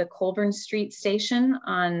of the Colburn Street station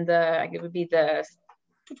on the, it would be the,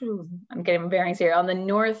 I'm getting my bearings here, on the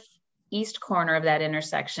northeast corner of that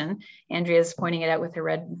intersection. Andrea's pointing it out with her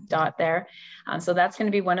red dot there. So that's going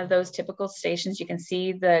to be one of those typical stations. You can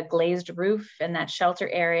see the glazed roof and that shelter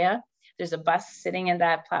area. There's a bus sitting in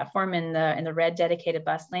that platform in the red dedicated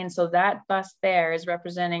bus lane. So that bus there is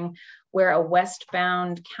representing where a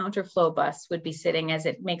westbound counterflow bus would be sitting as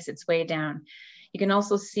it makes its way down. You can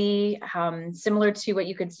also see, similar to what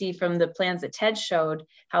you could see from the plans that Ted showed,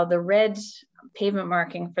 how the red pavement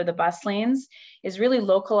marking for the bus lanes is really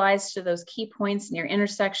localized to those key points near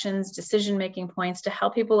intersections, decision-making points, to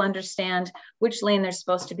help people understand which lane they're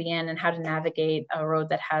supposed to be in and how to navigate a road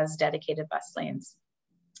that has dedicated bus lanes.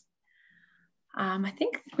 I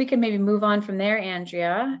think we can maybe move on from there,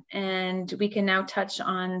 Andrea, and we can now touch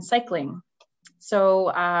on cycling. So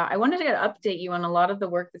I wanted to update you on a lot of the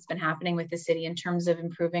work that's been happening with the city in terms of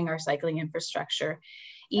improving our cycling infrastructure.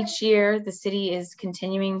 Each year, the city is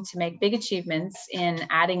continuing to make big achievements in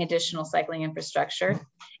adding additional cycling infrastructure,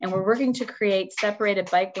 and we're working to create separated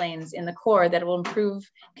bike lanes in the core that will improve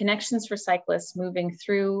connections for cyclists moving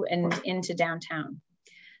through and into downtown.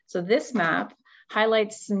 So this map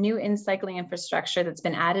highlights some new cycling infrastructure that's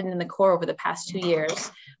been added in the core over the past 2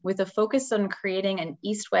 years, with a focus on creating an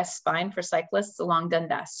east-west spine for cyclists along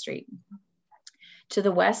Dundas Street. To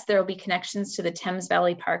the west, there will be connections to the Thames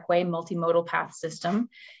Valley Parkway multimodal path system.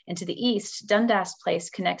 And to the east, Dundas Place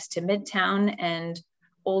connects to Midtown and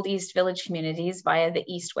Old East Village communities via the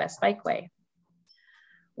east-west bikeway.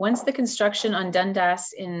 Once the construction on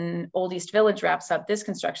Dundas in Old East Village wraps up this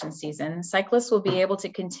construction season, cyclists will be able to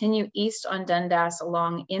continue east on Dundas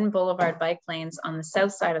along in Boulevard bike lanes on the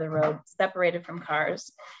south side of the road, separated from cars.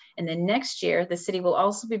 And then next year, the city will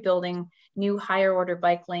also be building new higher order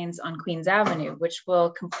bike lanes on Queens Avenue, which will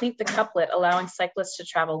complete the couplet, allowing cyclists to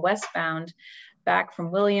travel westbound back from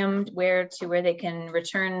William to where they can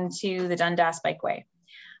return to the Dundas Bikeway.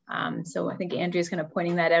 So I think Andrea's kind of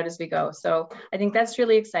pointing that out as we go. So I think that's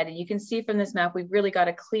really exciting. You can see from this map, we've really got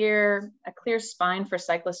a clear spine for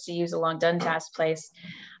cyclists to use along Dundas Place.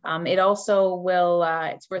 It also will,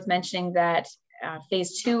 it's worth mentioning that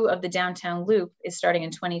phase 2 of the downtown loop is starting in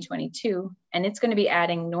 2022, and it's going to be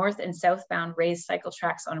adding north and southbound raised cycle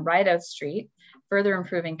tracks on Rideout Street, further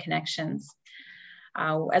improving connections.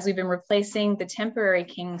 As we've been replacing the temporary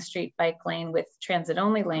King Street bike lane with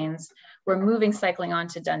transit-only lanes, we're moving cycling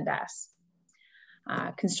onto Dundas.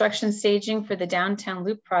 Construction staging for the downtown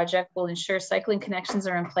loop project will ensure cycling connections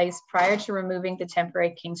are in place prior to removing the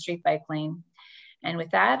temporary King Street bike lane. And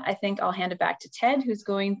with that, I think I'll hand it back to Ted, who's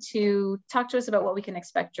going to talk to us about what we can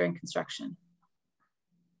expect during construction.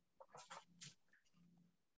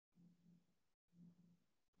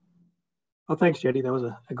 Well, thanks, Jetty. That was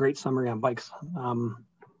a great summary on bikes.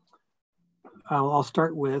 I'll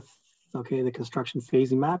start with, okay, the construction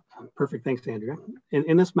phasing map. Perfect, thanks, Andrea.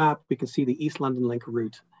 In this map, we can see the East London Link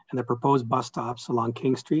route and the proposed bus stops along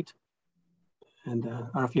King Street. And I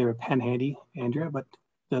don't know if you have a pen handy, Andrea, but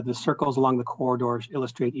the circles along the corridors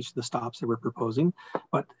illustrate each of the stops that we're proposing.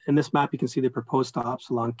 But in this map, you can see the proposed stops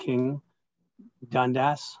along King,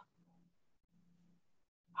 Dundas,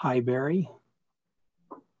 Highbury,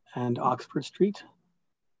 and Oxford Street.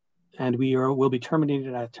 And we'll be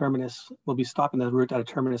terminated at a terminus. We'll be stopping the route at a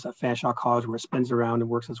terminus at Fanshawe College, where it spins around and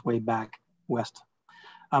works its way back west.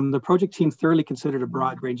 The project team thoroughly considered a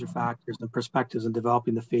broad range of factors and perspectives in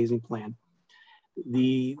developing the phasing plan.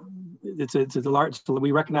 It's a large, so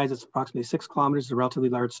we recognize it's approximately 6 kilometers, a relatively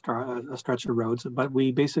large stretch of roads, but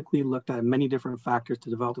we basically looked at many different factors to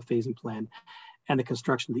develop the phasing plan and the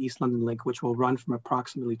construction of the East London Link, which will run from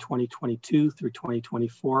approximately 2022 through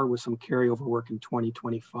 2024 with some carryover work in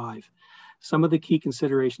 2025. Some of the key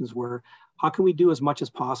considerations were, how can we do as much as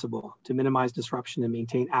possible to minimize disruption and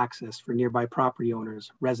maintain access for nearby property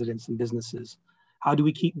owners, residents, and businesses? How do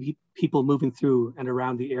we keep people moving through and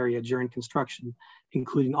around the area during construction,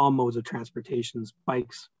 including all modes of transportations,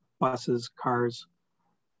 bikes, buses, cars?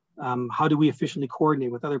 How do we efficiently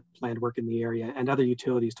coordinate with other planned work in the area and other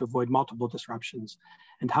utilities to avoid multiple disruptions?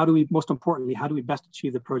 And how do we, most importantly, how do we best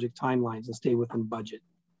achieve the project timelines and stay within budget?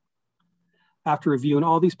 After reviewing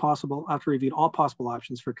all possible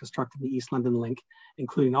options for constructing the East London Link,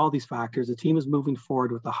 including all these factors, the team is moving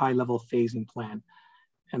forward with a high-level phasing plan.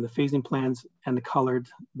 And the phasing plans and the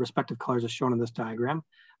respective colors are shown in this diagram.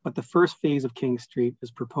 But the first phase of King Street is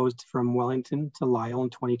proposed from Wellington to Lyle in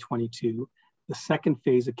 2022. The second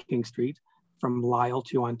phase of King Street from Lyle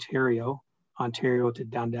to Ontario, Ontario to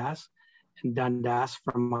Dundas, and Dundas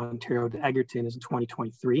from Ontario to Egerton is in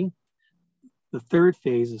 2023. The third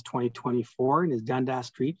phase is 2024 and is Dundas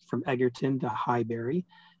Street from Egerton to Highbury.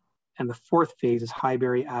 And the fourth phase is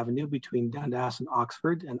Highbury Avenue between Dundas and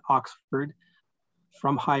Oxford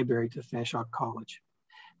from Highbury to Fanshawe College.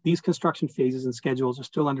 These construction phases and schedules are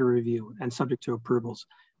still under review and subject to approvals.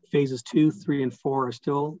 Phases 2, 3, and 4 are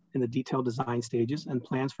still in the detailed design stages, and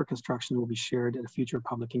plans for construction will be shared at a future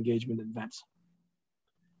public engagement events.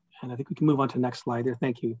 And I think we can move on to the next slide there.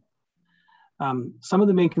 Thank you. Some of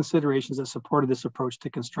the main considerations that supported this approach to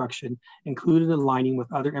construction included aligning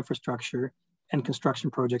with other infrastructure and construction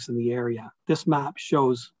projects in the area. This map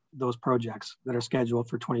shows those projects that are scheduled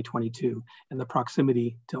for 2022 and the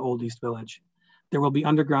proximity to Old East Village. There will be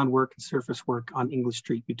underground work and surface work on English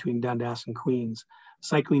Street between Dundas and Queens,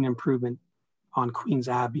 cycling improvement on Queens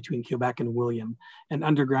Ave between Quebec and William, and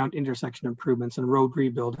underground intersection improvements and road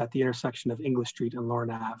rebuild at the intersection of English Street and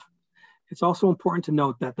Lorne Ave. It's also important to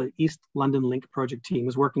note that the East London Link project team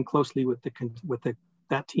is working closely with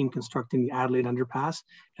that team constructing the Adelaide Underpass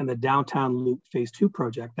and the Downtown Loop Phase 2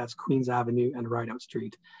 project, that's Queens Avenue and Rideout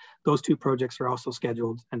Street. Those two projects are also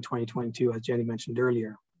scheduled in 2022, as Jenny mentioned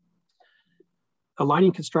earlier.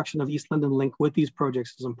 Aligning construction of East London Link with these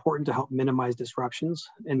projects is important to help minimize disruptions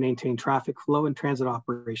and maintain traffic flow and transit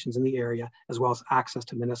operations in the area, as well as access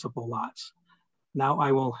to municipal lots. Now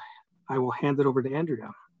I will hand it over to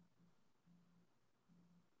Andrea.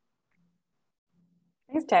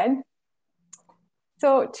 Thanks, Ted.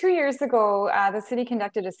 So 2 years ago, the city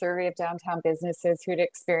conducted a survey of downtown businesses who'd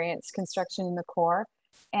experienced construction in the core.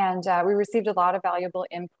 And we received a lot of valuable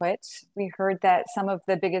input. We heard that some of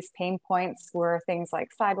the biggest pain points were things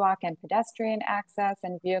like sidewalk and pedestrian access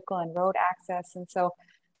and vehicle and road access. And so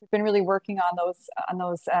we've been really working on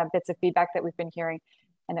those bits of feedback that we've been hearing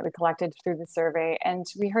and that we collected through the survey. And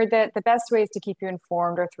we heard that the best ways to keep you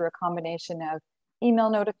informed are through a combination of email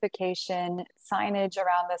notification, signage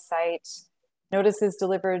around the site, notices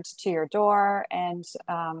delivered to your door, and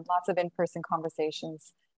lots of in-person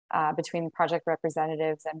conversations between project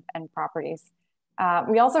representatives and properties.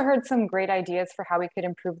 We also heard some great ideas for how we could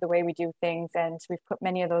improve the way we do things, and we've put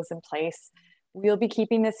many of those in place. We'll be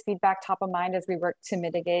keeping this feedback top of mind as we work to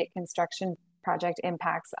mitigate construction project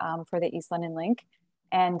impacts for the East London Link.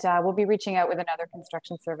 And we'll be reaching out with another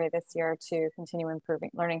construction survey this year to continue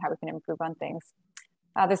learning how we can improve on things.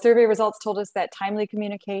 The survey results told us that timely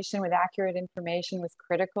communication with accurate information was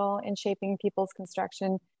critical in shaping people's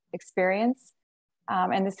construction experience.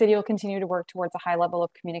 And the city will continue to work towards a high level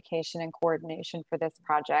of communication and coordination for this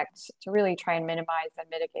project to really try and minimize and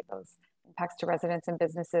mitigate those impacts to residents and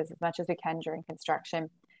businesses as much as we can during construction.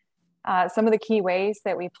 Some of the key ways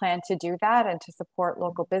that we plan to do that and to support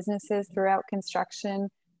local businesses throughout construction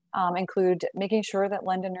include making sure that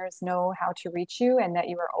Londoners know how to reach you and that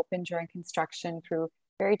you are open during construction through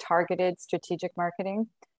very targeted strategic marketing.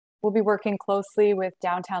 We'll be working closely with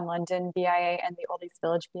Downtown London BIA and the Old East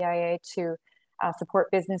Village BIA to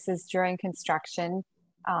support businesses during construction,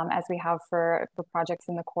 as we have for projects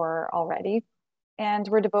in the core already. And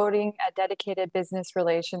we're devoting a dedicated business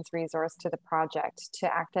relations resource to the project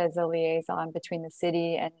to act as a liaison between the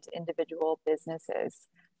city and individual businesses.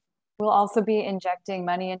 We'll also be injecting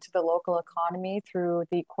money into the local economy through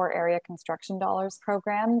the Core Area Construction Dollars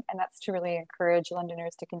program, and that's to really encourage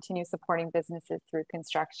Londoners to continue supporting businesses through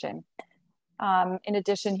construction. In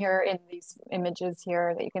addition, here in these images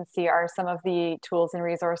here that you can see are some of the tools and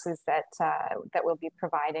resources that we'll be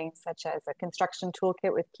providing, such as a construction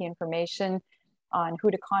toolkit with key information on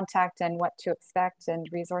who to contact and what to expect and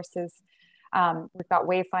resources. We've got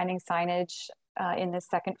wayfinding signage in this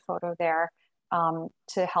second photo there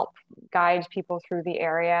to help guide people through the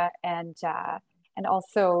area, and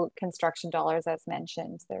also construction dollars as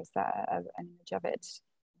mentioned. There's an image of it.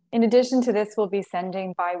 In addition to this, we'll be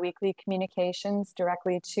sending bi-weekly communications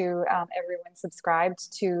directly to everyone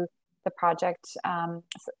subscribed to the project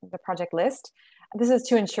list. This is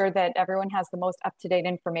to ensure that everyone has the most up-to-date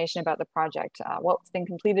information about the project, what's been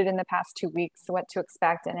completed in the past 2 weeks, what to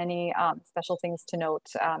expect, and any special things to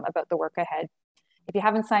note about the work ahead. If you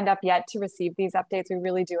haven't signed up yet to receive these updates, we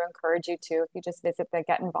really do encourage you to. If you just visit the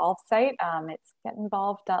Get Involved site, it's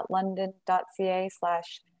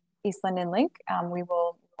getinvolved.london.ca/East London Link.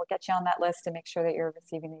 We'll get you on that list and make sure that you're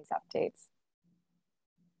receiving these updates.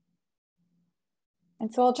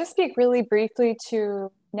 And so I'll just speak really briefly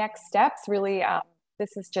to next steps. Really,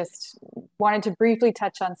 this is just wanted to briefly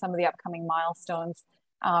touch on some of the upcoming milestones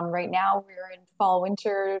Right now we're in fall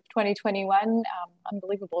winter 2021.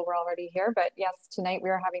 Unbelievable, we're already here, but yes, tonight we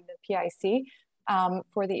are having the PIC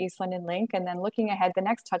for the East London Link. And then looking ahead, the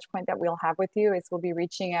next touch point that we'll have with you is we'll be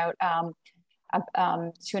reaching out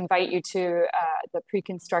to invite you to the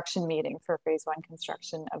pre-construction meeting for phase 1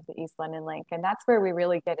 construction of the East London Link. And that's where we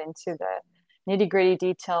really get into the nitty-gritty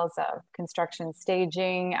details of construction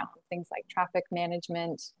staging, things like traffic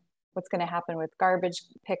management, what's going to happen with garbage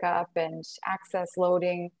pickup and access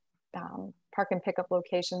loading, park and pickup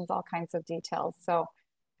locations, all kinds of details. So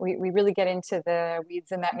we really get into the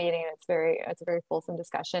weeds in that meeting. It's a very fulsome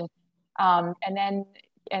discussion. And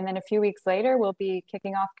then a few weeks later, we'll be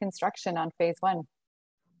kicking off construction on phase 1.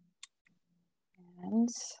 And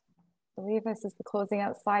I believe this is the closing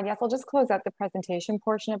out slide. Yes, I'll just close out the presentation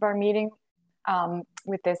portion of our meeting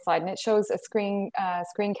with this slide. And it shows a screen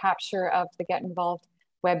capture of the Get Involved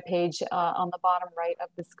webpage on the bottom right of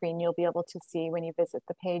the screen. You'll be able to see when you visit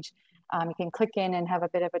the page. You can click in and have a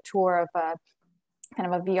bit of a tour of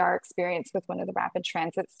kind of a VR experience with one of the rapid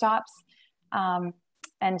transit stops. And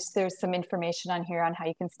there's some information on here on how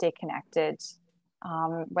you can stay connected.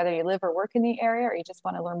 Whether you live or work in the area or you just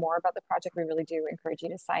want to learn more about the project, we really do encourage you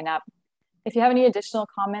to sign up. If you have any additional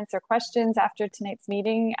comments or questions after tonight's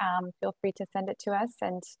meeting, feel free to send it to us.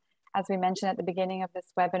 And as we mentioned at the beginning of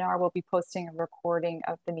this webinar, we'll be posting a recording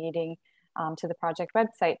of the meeting to the project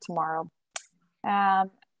website tomorrow.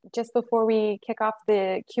 Just before we kick off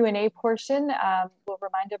the Q&A portion, we'll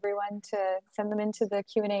remind everyone to send them into the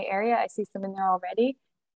Q&A area. I see some in there already,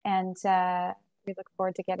 and we look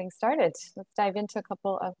forward to getting started. Let's dive into a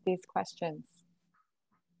couple of these questions.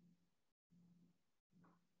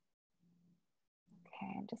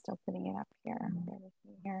 Okay, I'm just opening it up here. Bear with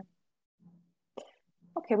me here.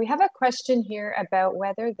 Okay, we have a question here about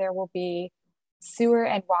whether there will be sewer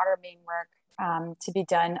and water main work to be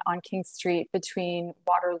done on King Street between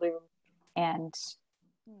Waterloo and,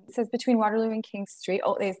 it says between Waterloo and King Street.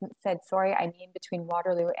 Oh, they said, sorry, I mean between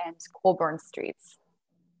Waterloo and Colborne Streets.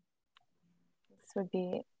 This would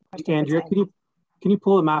be a question. Andrea, can you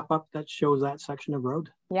pull a map up that shows that section of road?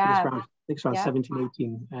 Yeah. I think it's around 17,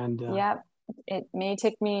 18. And, yeah, it may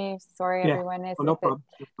take me, sorry, everyone. No problem.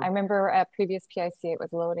 I remember at previous PIC, it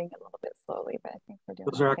was loading a little bit slowly, but I think we're doing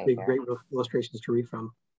Those are okay actually here. great illustrations to read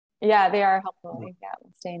from. Yeah, they are helpful. Yeah,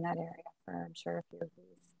 we'll stay in that area for, I'm sure, a few of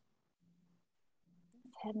these.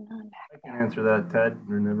 Just heading on back. I can answer that, Ted,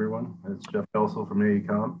 and everyone. It's Jeff Belsel from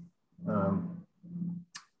AECOM.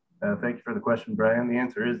 Thank you for the question, Brian. The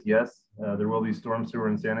answer is yes. There will be storm sewer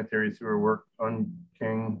and sanitary sewer work on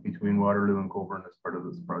King between Waterloo and Colborne as part of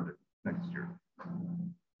this project next year.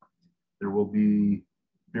 There will be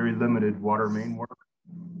very limited water main work,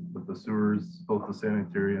 but the sewers, both the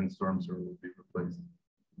sanitary and storm sewer, will be replaced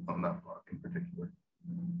on that block in particular.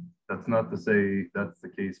 That's not to say that's the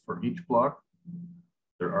case for each block.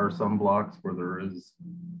 There are some blocks where there is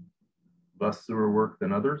less sewer work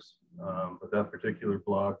than others, but that particular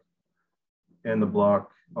block and the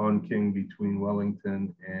block on King between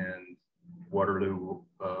Wellington and Waterloo will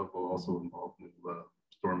also involve new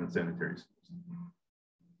storm and sanitary sewers.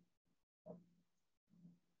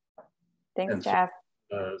 Thanks, and Jeff.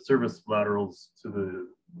 Service laterals to the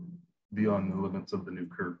beyond the limits of the new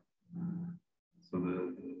curb. So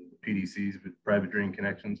the PDCs with private drain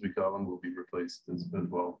connections, we call them, will be replaced as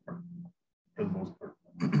well for the most part.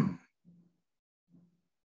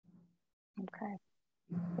 Okay.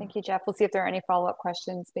 Thank you, Jeff. We'll see if there are any follow-up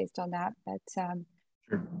questions based on that. But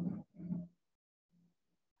Sure.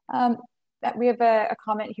 we have a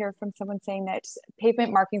comment here from someone saying that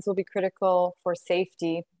pavement markings will be critical for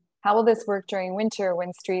safety. How will this work during winter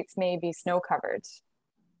when streets may be snow covered?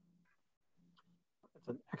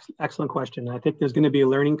 That's an excellent question. I think there's going to be a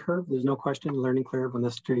learning curve. There's no question, a learning curve when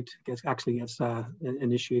the street actually gets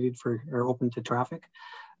initiated for or open to traffic.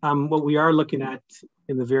 What we are looking at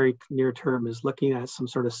in the very near term is looking at some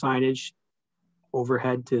sort of signage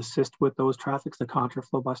overhead to assist with those traffics, the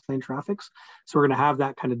contraflow bus lane traffics. So we're going to have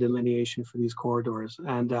that kind of delineation for these corridors.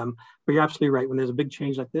 And but you're absolutely right. When there's a big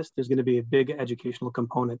change like this, there's going to be a big educational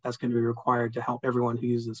component that's going to be required to help everyone who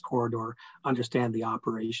uses this corridor understand the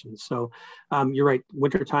operations. So you're right.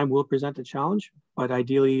 Wintertime will present a challenge, but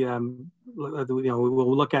ideally,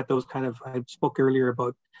 we'll look at those kind of. I spoke earlier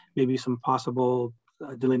about maybe some possible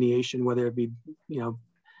delineation, whether it be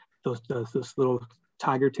those little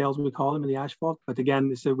tiger tails, we call them, in the asphalt. But again,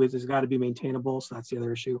 it's got to be maintainable. So that's the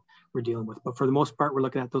other issue we're dealing with. But for the most part, we're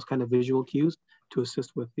looking at those kind of visual cues to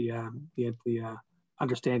assist with the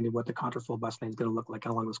understanding of what the contraflow bus lane is going to look like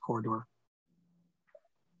along this corridor.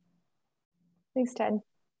 Thanks, Ted.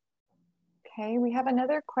 Okay, we have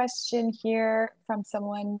another question here from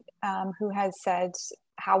someone who has said,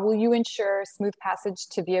 How will you ensure smooth passage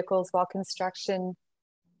to vehicles while construction,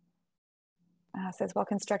 says while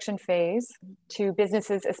construction phase, to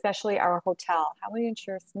businesses, especially our hotel? How will you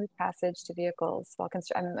ensure smooth passage to vehicles while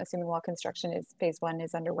I'm assuming while construction is phase 1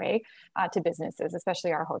 is underway, to businesses,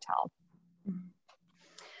 especially our hotel?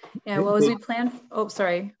 Yeah, well, as we plan, oh,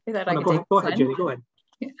 sorry. I thought I could take go ahead, Jenny, go ahead.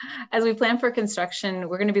 As we plan for construction,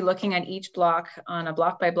 we're going to be looking at each block on a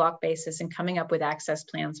block by block basis and coming up with access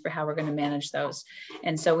plans for how we're going to manage those.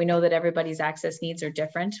 And so we know that everybody's access needs are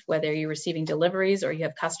different, whether you're receiving deliveries or you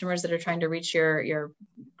have customers that are trying to reach your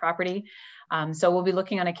property. So we'll be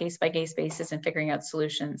looking on a case-by-case basis and figuring out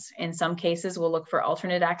solutions. In some cases, we'll look for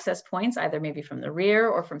alternate access points, either maybe from the rear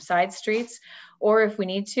or from side streets, or if we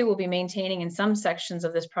need to, we'll be maintaining in some sections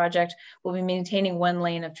of this project, we'll be maintaining 1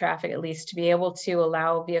 lane of traffic at least to be able to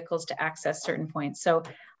allow vehicles to access certain points. So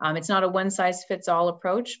it's not a one-size-fits-all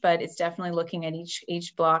approach, but it's definitely looking at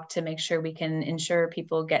each block to make sure we can ensure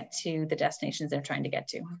people get to the destinations they're trying to get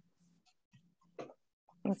to.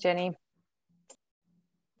 Thanks, Jenny.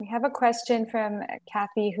 We have a question from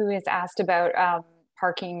Kathy who has asked about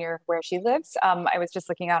parking near where she lives. I was just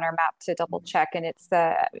looking on our map to double check, and it's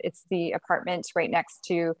the apartment right next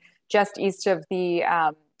to, just east of the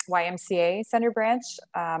YMCA Center branch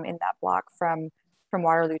in that block from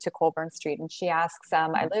Waterloo to Colborne Street. And she asks,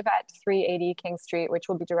 I live at 380 King Street, which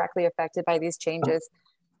will be directly affected by these changes.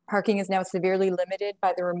 Parking is now severely limited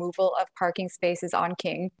by the removal of parking spaces on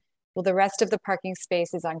King. Will the rest of the parking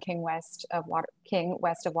spaces on King west of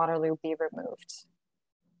Waterloo be removed?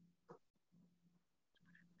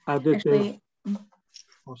 Actually,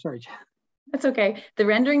 oh, sorry. That's okay. The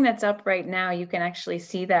rendering that's up right now, you can actually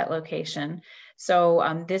see that location.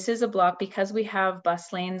 So this is a block, because we have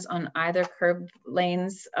bus lanes on either curb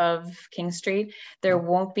lanes of King Street, there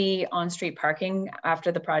won't be on-street parking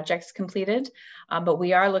after the project's completed, but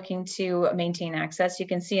we are looking to maintain access. You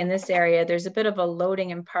can see in this area, there's a bit of a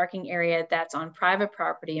loading and parking area that's on private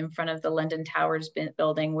property in front of the London Towers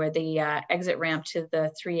building, where the exit ramp to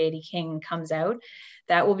the 380 King comes out.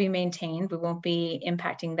 That will be maintained. We won't be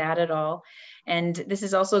impacting that at all. And this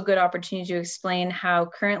is also a good opportunity to explain how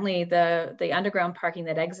currently the underground parking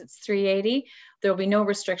that exits 380, there will be no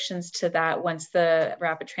restrictions to that once the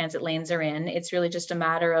rapid transit lanes are in. It's really just a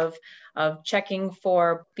matter of checking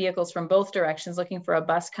for vehicles from both directions, looking for a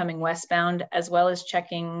bus coming westbound, as well as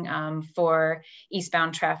checking for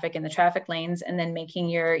eastbound traffic in the traffic lanes, and then making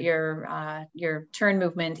your turn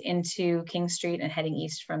movement into King Street and heading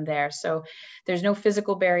east from there. So there's no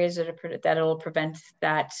physical barriers that will prevent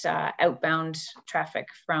that outbound traffic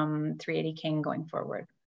from 380 King going forward.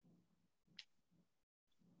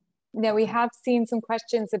 Now, we have seen some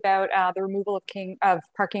questions about the removal of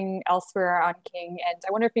parking elsewhere on King, and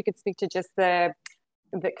I wonder if you could speak to just the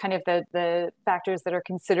factors that are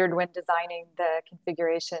considered when designing the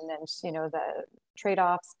configuration, and the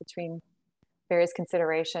trade-offs between various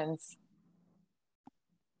considerations.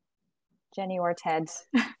 Jenny or Ted.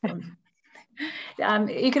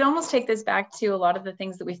 You could almost take this back to a lot of the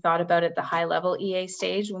things that we thought about at the high level EA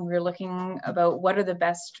stage when we were looking about what are the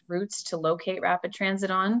best routes to locate rapid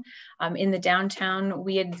transit on. In the downtown,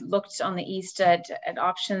 we had looked on the east at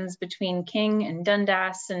options between King and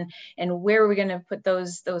Dundas, and where are we going to put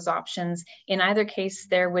those options. In either case,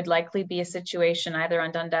 there would likely be a situation either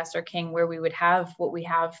on Dundas or King where we would have what we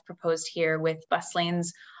have proposed here with bus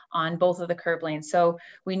lanes on both of the curb lanes. So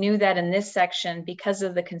we knew that in this section, because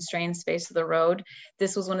of the constrained space of the road,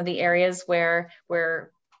 this was one of the areas where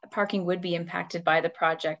parking would be impacted by the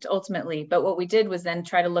project ultimately. But what we did was then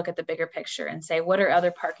try to look at the bigger picture and say, what are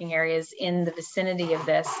other parking areas in the vicinity of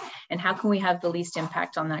this, and how can we have the least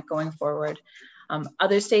impact on that going forward?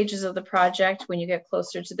 Other stages of the project, when you get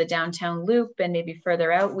closer to the downtown loop and maybe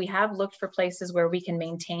further out, we have looked for places where we can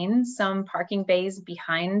maintain some parking bays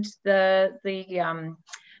behind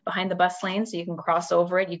behind the bus lane, so you can cross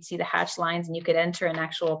over it. You'd see the hatch lines and you could enter an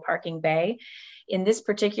actual parking bay. In this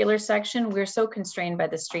particular section, we're so constrained by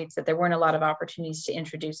the streets that there weren't a lot of opportunities to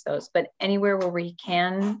introduce those, but anywhere where we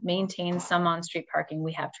can maintain some on-street parking,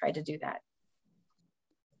 we have tried to do that.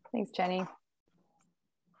 Thanks, Jenny.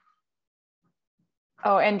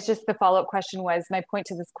 Oh, and just the follow-up question was, my point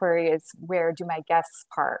to this query is, where do my guests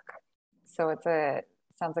park? So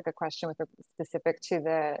sounds like a question with specific to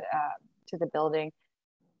the building.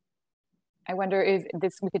 I wonder, we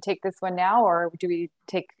could take this one now, or do we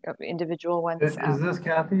take individual ones? Is this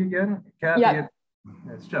Kathy again? Kathy, yeah.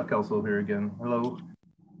 It's Jeff Kelso here again. Hello.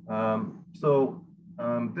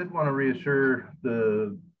 Did want to reassure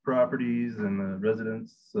the properties and the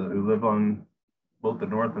residents who live on both the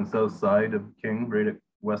north and south side of King, right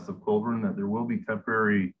west of Colborne, that there will be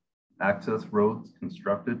temporary access roads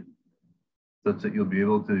constructed such that you'll be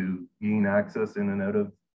able to gain access in and out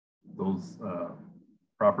of those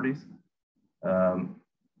properties.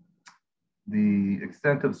 The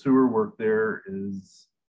extent of sewer work there is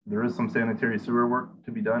some sanitary sewer work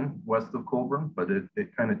to be done west of Colburn, but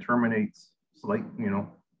it kind of terminates slight,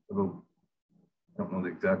 about, I don't know the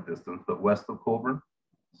exact distance, but west of Colburn.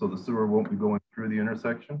 So the sewer won't be going through the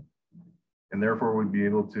intersection. And therefore we'd be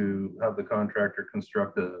able to have the contractor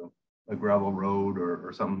construct a gravel road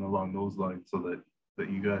or something along those lines so that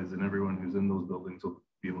you guys and everyone who's in those buildings will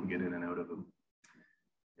be able to get in and out of them.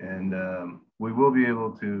 And we will be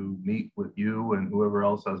able to meet with you and whoever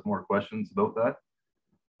else has more questions about that.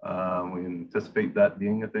 We anticipate that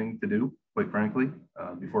being a thing to do, quite frankly,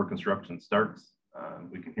 before construction starts.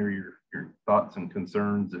 We can hear your thoughts and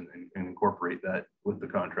concerns and incorporate that with the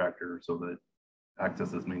contractor so that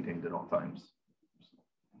access is maintained at all times.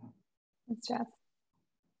 Thanks, Jeff.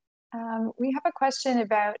 We have a question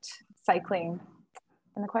about cycling.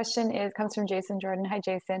 And the question comes from Jason Jordan. Hi,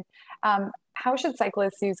 Jason. How should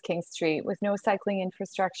cyclists use King Street with no cycling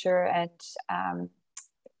infrastructure and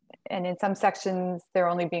in some sections, there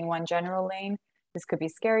only being one general lane? This could be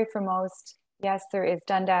scary for most. Yes, there is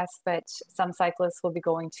Dundas, but some cyclists will be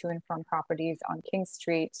going to and from properties on King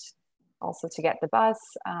Street, also to get the bus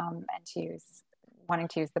and wanting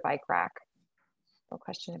to use the bike rack. So a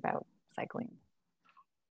question about cycling.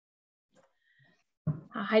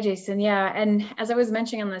 Hi, Jason. Yeah, and as I was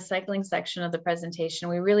mentioning on the cycling section of the presentation,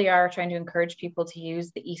 we really are trying to encourage people to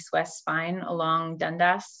use the east-west spine along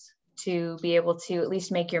Dundas to be able to at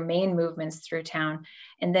least make your main movements through town.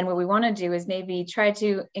 And then what we want to do is maybe try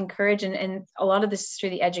to encourage, and a lot of this is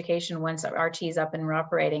through the education once RT is up and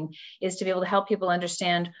operating, is to be able to help people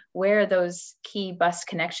understand where those key bus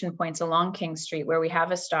connection points along King Street, where we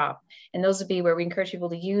have a stop. And those would be where we encourage people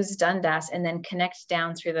to use Dundas and then connect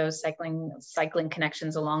down through those cycling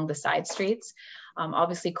connections along the side streets.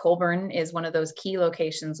 Obviously, Colburn is one of those key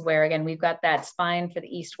locations where, again, we've got that spine for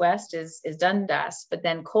the east-west is Dundas, but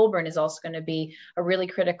then Colburn is also going to be a really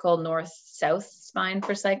critical north-south spine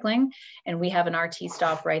for cycling, and we have an RT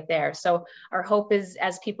stop right there. So our hope is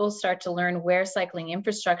as people start to learn where cycling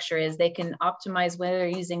infrastructure is, they can optimize where they're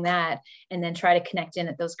using that and then try to connect in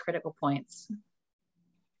at those critical points.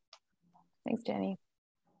 Thanks, Jenny.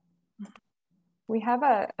 We have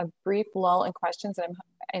a brief lull in questions,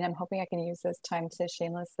 and I'm hoping I can use this time to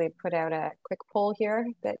shamelessly put out a quick poll here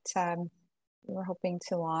that we were hoping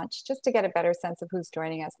to launch just to get a better sense of who's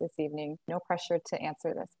joining us this evening. No pressure to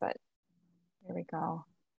answer this, but here we go.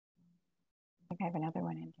 I think I have another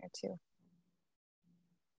one in here too.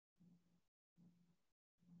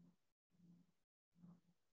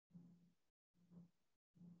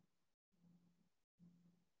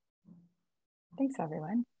 Thanks,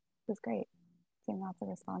 everyone. It was great. Seeing lots of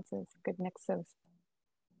responses, good mix of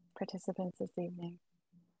participants this evening.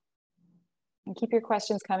 And keep your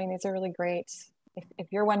questions coming. These are really great. If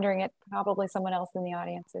you're wondering it, probably someone else in the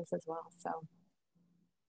audience is as well. So.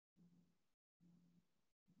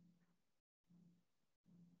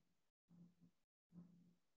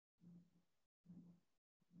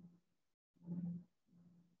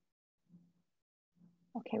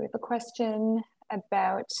 Okay, we have a question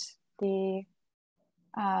about the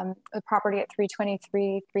property at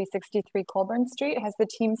 323, 363 Colburn Street. Has the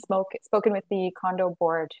team spoken with the condo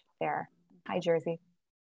board there? Hi, Jersey.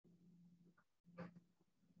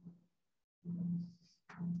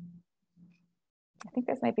 I think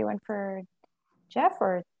this might be one for Jeff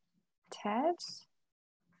or Ted.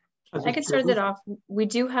 I could start it off. We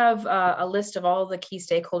do have a list of all the key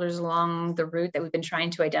stakeholders along the route that we've been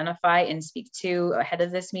trying to identify and speak to ahead of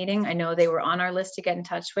this meeting. I know they were on our list to get in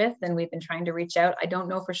touch with, and we've been trying to reach out. I don't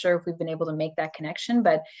know for sure if we've been able to make that connection,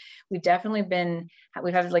 but we've definitely been,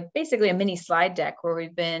 we've had like basically a mini slide deck where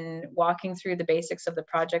we've been walking through the basics of the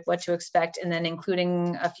project, what to expect, and then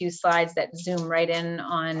including a few slides that zoom right in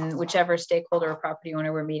on whichever stakeholder or property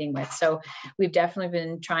owner we're meeting with. So we've definitely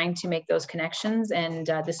been trying to make those connections, and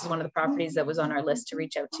this is one of the properties that was on our list to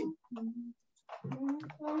reach out to.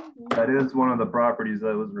 That is one of the properties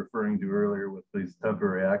I was referring to earlier with this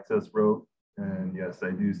temporary access road. And yes,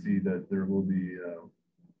 I do see that there will be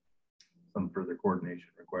some further coordination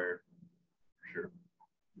required, for sure.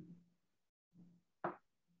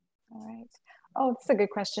 All right. Oh, that's a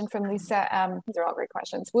good question from Lisa. These are all great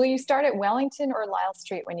questions. Will you start at Wellington or Lyle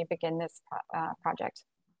Street when you begin this project?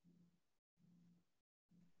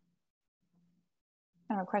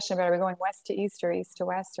 I have a question about, are we going west to east or east to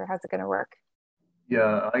west, or how's it going to work?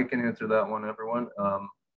 Yeah, I can answer that one, everyone.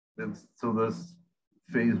 So this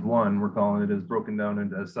phase one, we're calling it, is broken down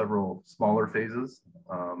into several smaller phases.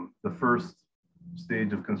 The first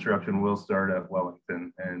stage of construction will start at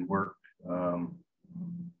Wellington and work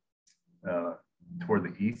toward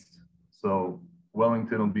the east. So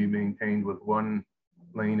Wellington will be maintained with one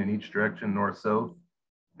lane in each direction, north-south.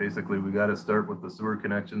 Basically, we got to start with the sewer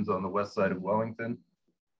connections on the west side of Wellington.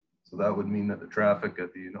 So that would mean that the traffic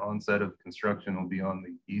at the onset of construction will be on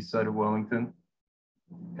the east side of Wellington.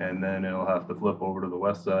 And then it'll have to flip over to the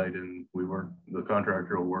west side, and the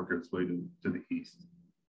contractor will work its way to the east.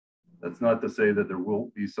 That's not to say that there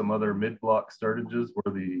will be some other mid-block startages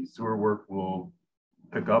where the sewer work will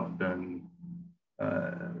pick up and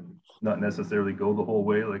not necessarily go the whole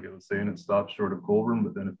way. Like I was saying, it stops short of Colburn,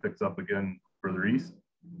 but then it picks up again further east.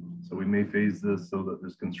 So we may phase this so that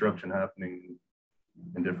there's construction happening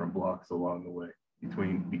in different blocks along the way,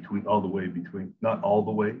 not all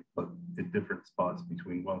the way, but at different spots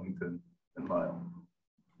between Wellington and Lyle.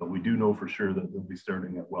 But we do know for sure that they'll be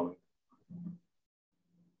starting at Wellington.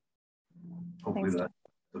 Hopefully that's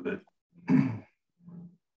a bit.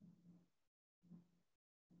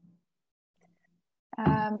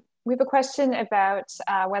 We have a question about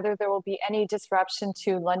whether there will be any disruption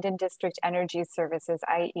to London District Energy Services,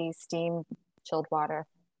 i.e. steam, chilled water.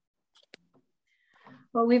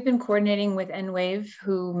 Well, we've been coordinating with Enwave,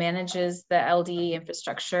 who manages the LDE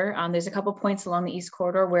infrastructure. There's a couple points along the East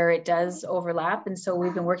Corridor where it does overlap. And so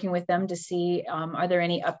we've been working with them to see, are there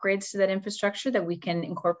any upgrades to that infrastructure that we can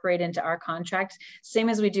incorporate into our contract? Same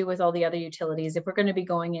as we do with all the other utilities. If we're going to be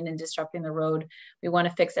going in and disrupting the road, we want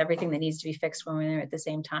to fix everything that needs to be fixed when we're there at the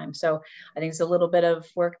same time. So I think it's a little bit of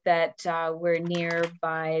work that we're near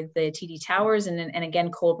by the TD Towers. And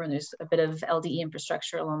again, Colburn, there's a bit of LDE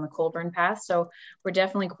infrastructure along the Colburn path. So we're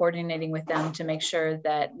definitely coordinating with them to make sure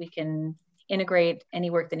that we can integrate any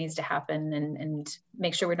work that needs to happen and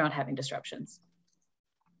make sure we're not having disruptions.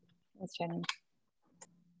 Thanks, Jenny.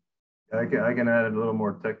 I can add a little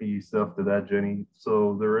more techie stuff to that, Jenny.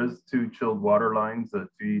 So there is 2 chilled water lines that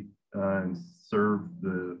feed and serve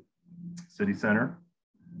the city center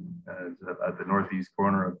at the northeast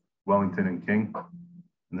corner of Wellington and King.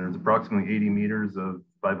 And there's approximately 80 meters of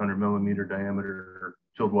 500 millimeter diameter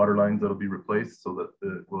chilled water lines that'll be replaced, so that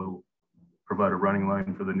it will provide a running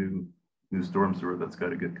line for the new storm sewer that's got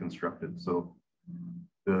to get constructed. So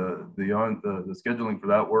the scheduling for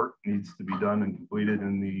that work needs to be done and completed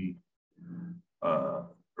in the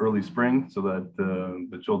early spring, so that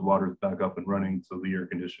the chilled water is back up and running, so the air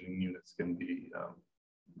conditioning units can be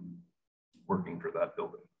working for that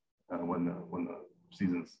building when the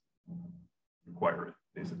seasons require it,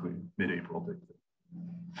 basically mid-April.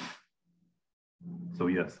 So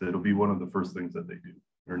yes, it'll be one of the first things that they do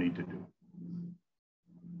or need to do.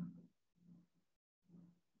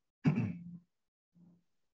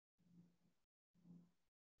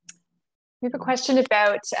 We have a question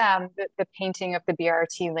about the painting of the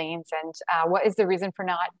BRT lanes, and what is the reason for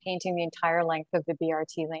not painting the entire length of the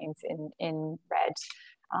BRT lanes in red,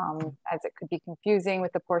 as it could be confusing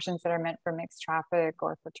with the portions that are meant for mixed traffic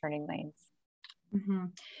or for turning lanes. Mm-hmm.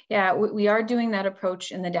 Yeah, we are doing that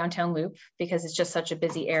approach in the downtown loop because it's just such a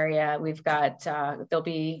busy area. We've got, there'll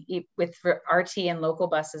be, with RT and local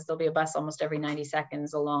buses, there'll be a bus almost every 90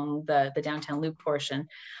 seconds along the downtown loop portion.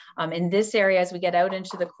 In this area, as we get out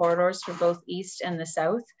into the corridors for both east and the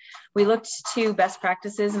south, we looked to best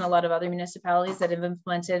practices in a lot of other municipalities that have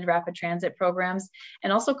implemented rapid transit programs,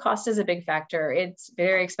 and also cost is a big factor. It's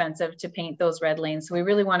very expensive to paint those red lanes. So we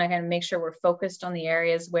really want to kind of make sure we're focused on the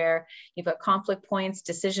areas where you've got conflict points,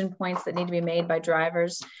 decision points that need to be made by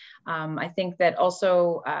drivers. I think that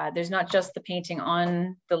also there's not just the painting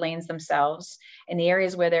on the lanes themselves. In the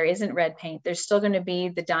areas where there isn't red paint, there's still going to be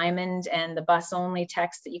the diamond and the bus only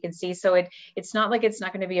text that you can see. So it's not like it's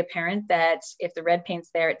not going to be apparent that if the red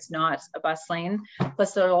paint's there, it's not a bus lane.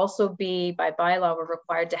 Plus there'll also be, by bylaw, we're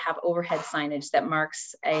required to have overhead signage that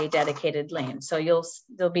marks a dedicated lane. So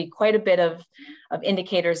there'll be quite a bit of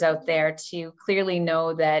indicators out there to clearly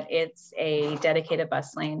know that it's a dedicated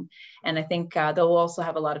bus lane. And I think they'll also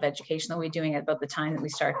have a lot of education that we're doing at about the time that we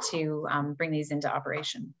start to bring these into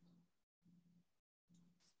operation.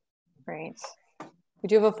 Great. We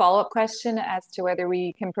do have a follow-up question as to whether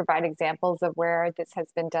we can provide examples of where this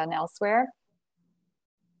has been done elsewhere.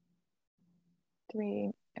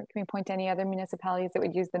 Can we point to any other municipalities that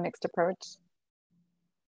would use the mixed approach?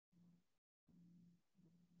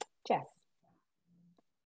 Jeff.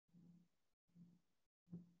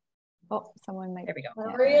 Oh, someone might. There we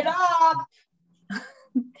go. Hurry it up.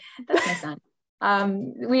 That's my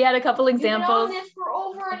son. We had a couple examples. You've been on this for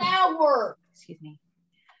over an hour. Excuse me.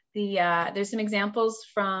 There's some examples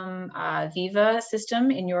from Viva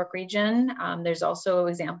system in York Region. There's also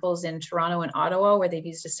examples in Toronto and Ottawa where they've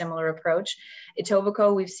used a similar approach.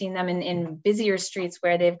 Etobicoke, we've seen them in busier streets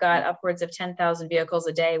where they've got upwards of 10,000 vehicles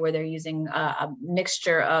a day, where they're using a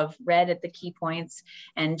mixture of red at the key points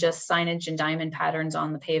and just signage and diamond patterns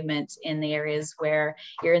on the pavement in the areas where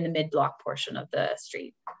you're in the mid-block portion of the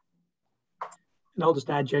street. And I'll just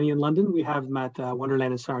add, Jenny, in London, we have them at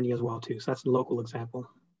Wonderland and Sarnia as well too. So that's a local example.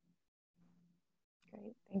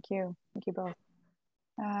 Great, thank you. Thank you both.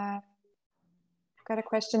 I've got a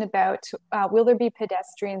question about, will there be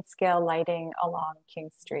pedestrian scale lighting along King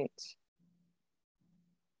Street?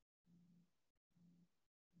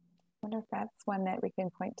 I wonder if that's one that we can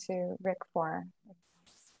point to Rick for.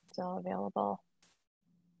 It's still available.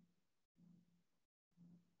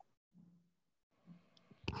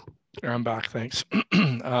 I'm back, thanks.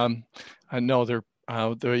 I know the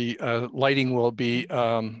lighting will be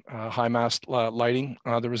high mast lighting.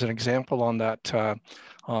 There was an example on that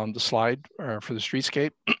on the slide for the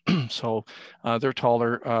streetscape. So they're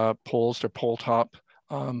taller poles, they're pole top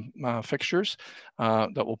fixtures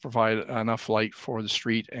that will provide enough light for the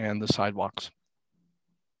street and the sidewalks.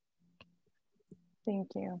 Thank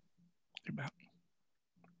you. You bet.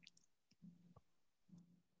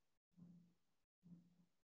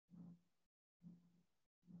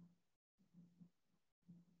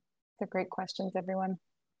 They're great questions, everyone.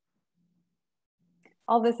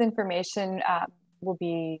 All this information will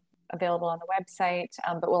be available on the website,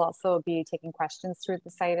 but we'll also be taking questions through the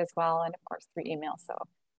site as well, and of course through email. So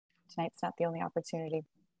tonight's not the only opportunity.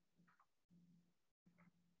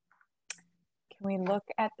 Can we look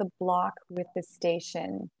at the block with the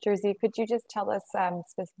station? Jersey, could you just tell us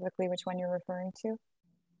specifically which one you're referring to?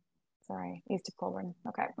 Sorry, east of Colburn.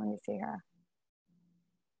 Okay, let me see here.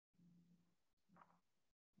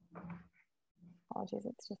 Apologies,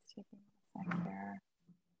 it's just taking a sec there.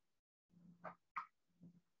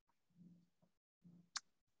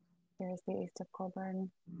 Here's the east of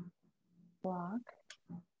Colburn block.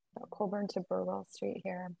 So Colburn to Burwell Street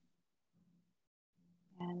here.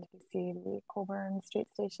 And you see the Colburn Street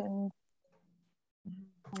Station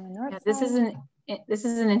on the north side. This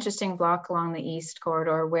is an interesting block along the east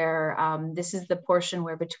corridor where this is the portion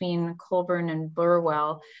where between Colburn and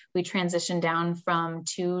Burwell, we transition down from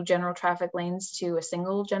 2 general traffic lanes to a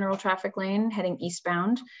single general traffic lane heading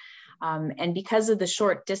eastbound. And because of the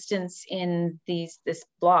short distance in this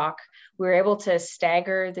block, we were able to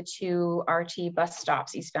stagger the 2 RT bus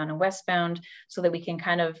stops, eastbound and westbound, so that we can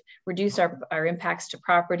kind of reduce our impacts to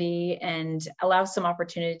property and allow some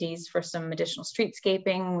opportunities for some additional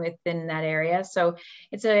streetscaping within that area. So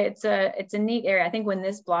it's a neat area. I think when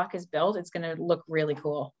this block is built, it's going to look really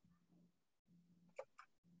cool.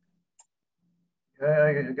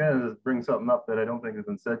 Again, bring something up that I don't think has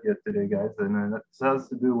been said yet today, guys, and it has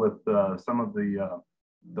to do with some of the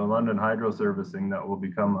London hydro servicing that will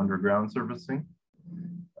become underground servicing.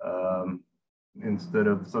 Instead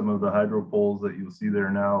of some of the hydro poles that you'll see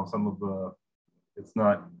there now, some of it's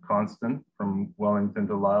not constant from Wellington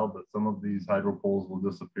to Lyle, but some of these hydro poles will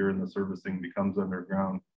disappear and the servicing becomes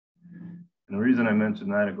underground. And the reason I mention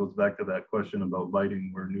that, it goes back to that question about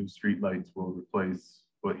lighting, where new street lights will replace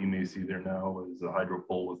what you may see there now is a hydro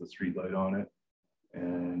pole with a street light on it,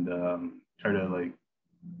 and try to like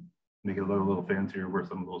make it look a little fancier, where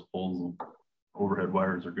some of those poles and overhead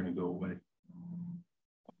wires are going to go away.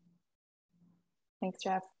 Thanks,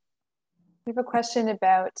 Jeff. We have a question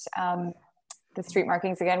about the street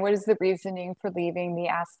markings again. What is the reasoning for leaving the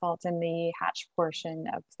asphalt in the hatch portion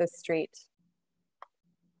of the street?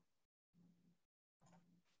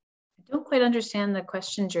 I don't quite understand the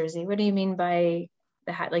question, Jersey. What do you mean by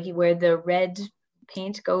the hat, like where the red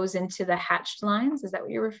paint goes into the hatched lines? Is that what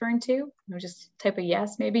you're referring to? Or just type a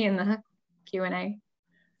yes maybe in the Q&A.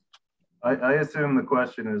 I assume the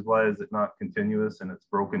question is, why is it not continuous and it's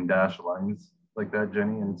broken dash lines like that,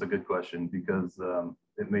 Jenny? And it's a good question because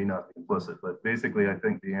it may not be implicit, but basically I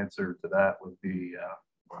think the answer to that would be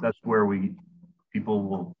that's where people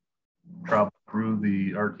will travel through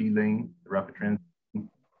the RT lane, the rapid transit,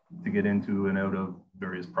 to get into and out of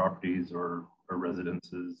various properties or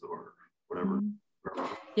residences or whatever.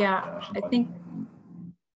 Yeah, I think,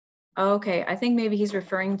 okay, I think maybe he's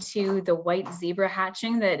referring to the white zebra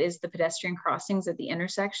hatching that is the pedestrian crossings at the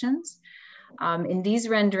intersections. In these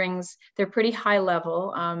renderings, they're pretty high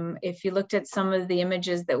level. If you looked at some of the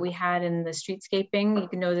images that we had in the streetscaping, you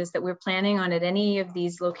can notice that we're planning on at any of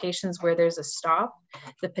these locations where there's a stop,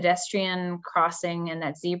 the pedestrian crossing and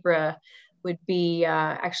that zebra would be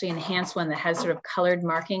actually an enhanced one that has sort of colored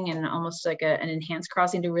marking and almost like an enhanced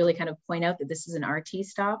crossing to really kind of point out that this is an RT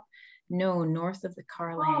stop. No, north of the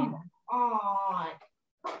car lane.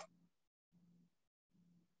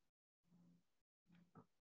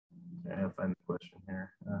 Yeah, I'll find the question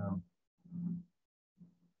here.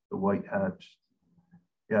 The white hatch.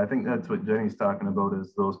 Yeah, I think that's what Jenny's talking about,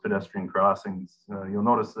 is those pedestrian crossings. You'll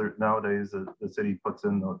notice that nowadays the city puts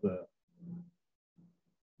in the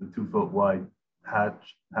 2-foot wide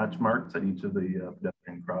hatch marks at each of the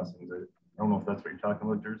pedestrian crossings. I don't know if that's what you're talking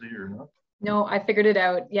about, Jersey, or not. No, I figured it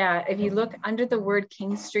out. Yeah, if you look under the word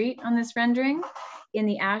King Street on this rendering, in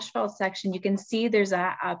the asphalt section, you can see there's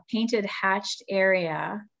a painted hatched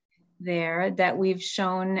area there that we've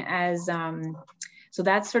shown as, so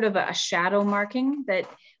that's sort of a shadow marking that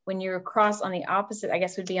when you're across on the opposite, I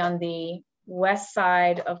guess would be on the west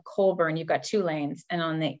side of Colburn, you've got 2 lanes. And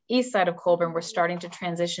on the east side of Colburn, we're starting to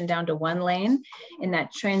transition down to 1 lane. In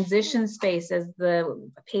that transition space, as the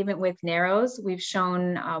pavement width narrows, we've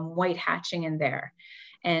shown white hatching in there.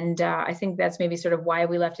 And I think that's maybe sort of why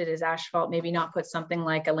we left it as asphalt, maybe not put something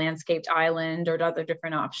like a landscaped island or other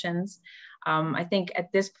different options. I think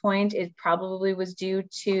at this point, it probably was due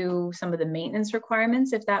to some of the maintenance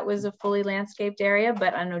requirements if that was a fully landscaped area.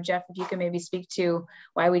 But I don't know, Jeff, if you can maybe speak to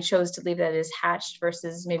why we chose to leave that as hatched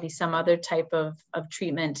versus maybe some other type of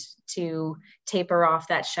treatment to taper off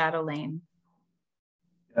that shadow lane.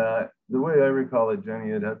 The way I recall it,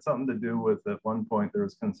 Jenny, it had something to do with, at one point there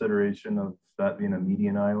was consideration of that being a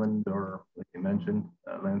median island, or like you mentioned,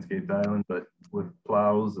 landscaped island, but with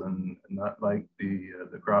plows and not like the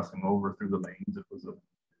crossing over through the lanes, it was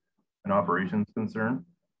an operations concern.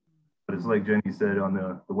 But it's like Jenny said, on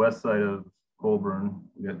the west side of Colburn,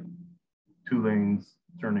 we got 2 lanes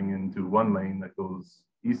turning into 1 lane that goes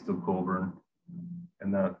east of Colburn,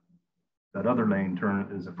 and that other lane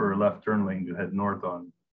is for a left turn lane to head north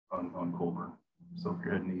on Colburn. So if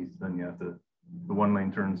you're heading east, then you have to, the 1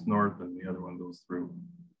 lane turns north and the other one goes through.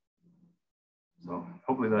 So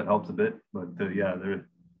hopefully that helps a bit, but yeah,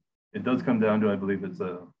 it does come down to, I believe it's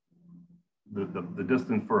the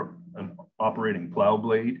distance for an operating plow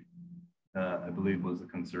blade, I believe was the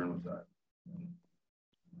concern with that,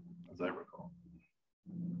 as I recall.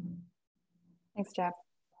 Thanks, Jeff.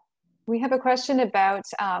 We have a question about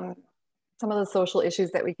some of the social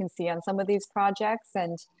issues that we can see on some of these projects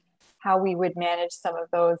and how we would manage some of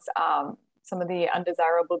those, some of the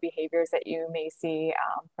undesirable behaviors that you may see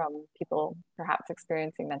from people perhaps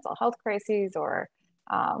experiencing mental health crises or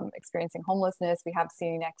experiencing homelessness. We have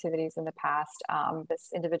seen activities in the past. This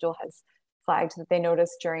individual has flagged that they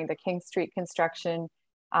noticed during the King Street construction,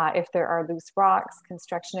 if there are loose rocks,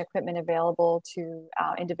 construction equipment available to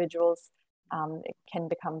individuals, it can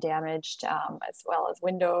become damaged, as well as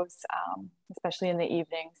windows, especially in the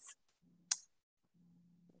evenings.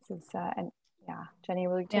 This is, and yeah, Jenny,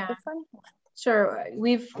 will you take this one? Sure.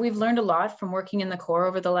 We've learned a lot from working in the core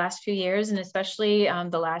over the last few years, and especially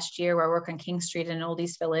the last year where I work on King Street in Old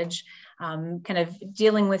East Village, kind of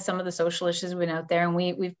dealing with some of the social issues we've been out there. And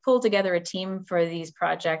we've pulled together a team for these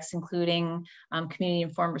projects, including community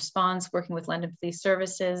informed response, working with London Police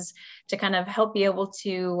Services to kind of help be able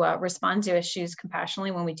to respond to issues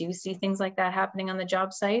compassionately when we do see things like that happening on the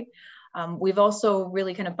job site. We've also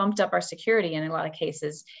really kind of bumped up our security in a lot of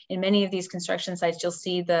cases. In many of these construction sites, you'll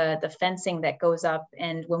see the fencing that goes up.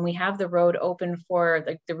 And when we have the road open for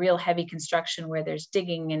the real heavy construction where there's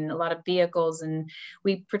digging and a lot of vehicles, and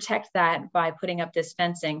we protect that by putting up this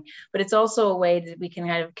fencing. But it's also a way that we can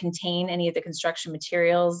kind of contain any of the construction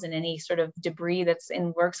materials and any sort of debris that's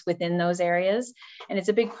in works within those areas. And it's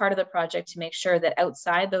a big part of the project to make sure that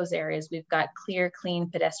outside those areas, we've got clear, clean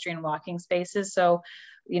pedestrian walking spaces. So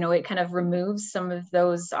you know, it kind of removes some of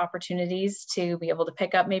those opportunities to be able to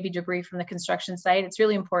pick up maybe debris from the construction site. It's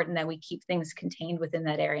really important that we keep things contained within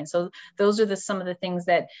that area. And so those are some of the things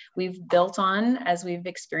that we've built on as we've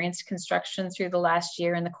experienced construction through the last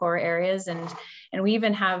year in the core areas. And we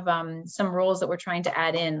even have some roles that we're trying to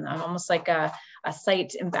add in, almost like a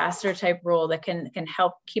site ambassador type role that can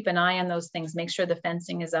help keep an eye on those things, make sure the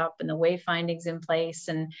fencing is up and the wayfinding's in place.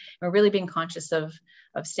 And we're really being conscious of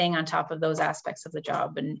staying on top of those aspects of the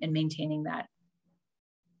job and maintaining that.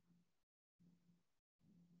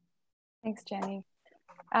 Thanks, Jenny.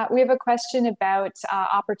 We have a question about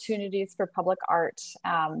opportunities for public art.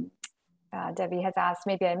 Debbie has asked,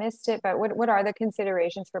 maybe I missed it, but what are the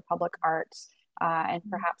considerations for public art and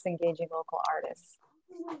perhaps engaging local artists?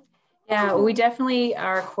 Yeah, we definitely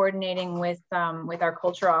are coordinating with our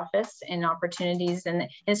culture office in opportunities, and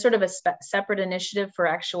it's sort of a separate initiative for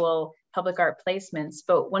actual public art placements.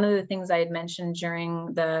 But one of the things I had mentioned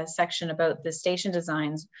during the section about the station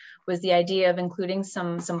designs was the idea of including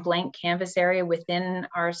some blank canvas area within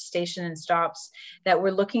our station and stops, that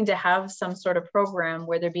we're looking to have some sort of program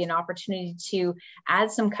where there'd be an opportunity to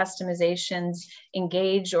add some customizations,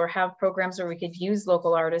 engage, or have programs where we could use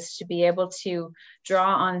local artists to be able to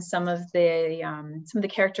draw on some of the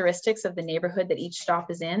characteristics of the neighborhood that each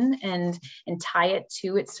stop is in, and tie it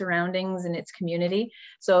to its surroundings and its community.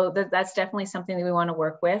 So that's definitely something that we want to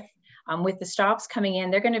work with. With the stops coming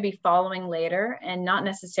in, they're going to be following later and not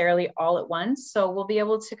necessarily all at once. So we'll be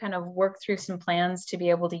able to kind of work through some plans to be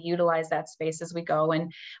able to utilize that space as we go.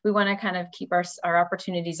 And we want to kind of keep our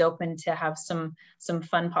opportunities open to have some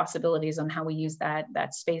fun possibilities on how we use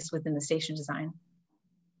that space within the station design.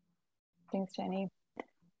 Thanks, Jenny.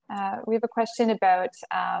 We have a question about,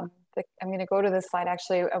 I'm going to go to this slide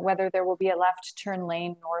actually, whether there will be a left turn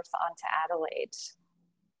lane north onto Adelaide.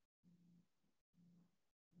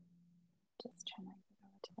 Just trying to go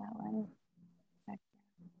to that one.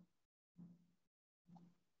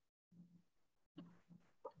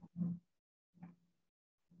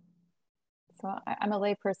 So I'm a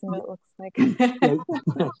lay person, but it looks like.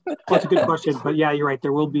 Well, that's a good question, but yeah, you're right.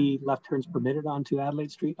 There will be left turns permitted onto Adelaide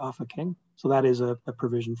Street off of King. So that is a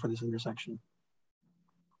provision for this intersection.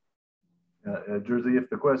 Jersey, if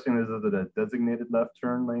the question is it a designated left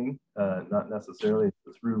turn lane? Not necessarily. It's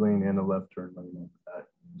a through lane and a left turn lane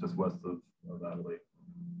just west of Adelaide.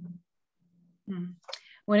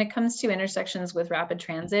 When it comes to intersections with rapid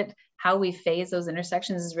transit, how we phase those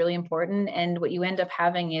intersections is really important. And what you end up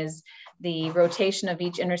having is the rotation of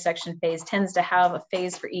each intersection phase tends to have a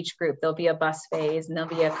phase for each group. There'll be a bus phase, and there'll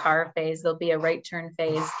be a car phase, there'll be a right turn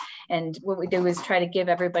phase. And what we do is try to give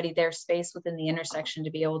everybody their space within the intersection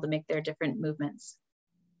to be able to make their different movements.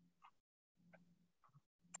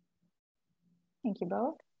 Thank you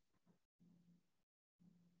both.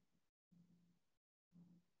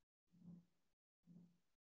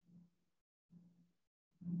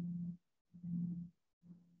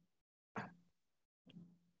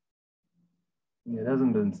 It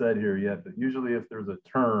hasn't been said here yet, but usually if there's a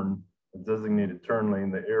turn, a designated turn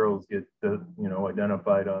lane, the arrows get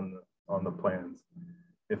identified on the plans.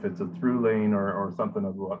 If it's a through lane or something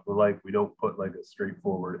of the like, we don't put like a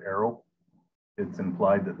straightforward arrow. It's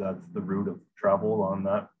implied that that's the route of travel on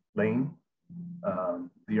that lane.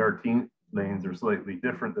 The RT lanes are slightly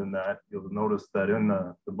different than that. You'll notice that in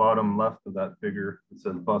the bottom left of that figure, it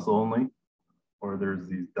says bus only, or there's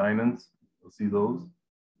these diamonds. You'll see those.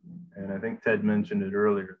 And I think Ted mentioned it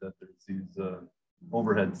earlier that there's these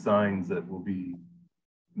overhead signs that will be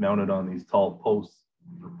mounted on these tall posts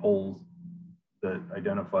or poles that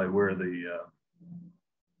identify where the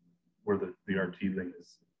RT lane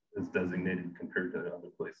is designated compared to other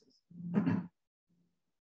places.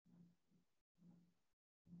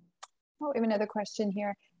 Oh, we have another question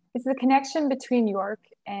here. Is the connection between York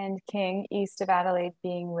and King east of Adelaide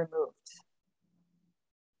being removed?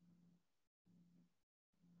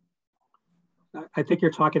 I think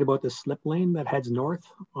you're talking about the slip lane that heads north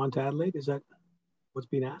onto Adelaide. Is that what's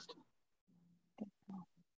being asked?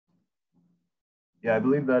 Yeah, I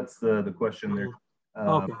believe that's the question there.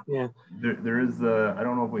 Okay, yeah. There is, I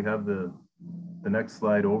don't know if we have the next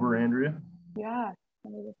slide over, Andrea. Yeah,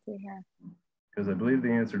 let me just see here. Because I believe the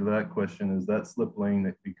answer to that question is that slip lane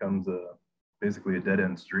that becomes basically a dead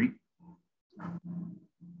end street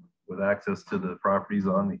with access to the properties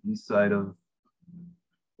on the east side of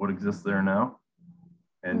what exists there now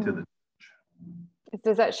and to the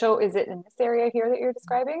does that show, is it in this area here that you're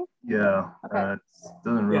describing? Yeah, okay. It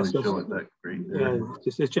doesn't really show it that great. Yeah,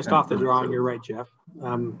 it's just off the drawing. You're right, Jeff.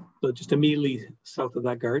 So just immediately south of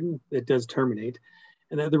that garden, it does terminate.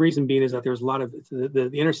 And the reason being is that there's a lot of, the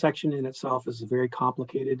intersection in itself is a very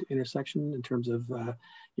complicated intersection in terms of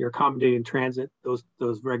you're accommodating transit, those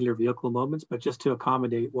regular vehicle movements, but just to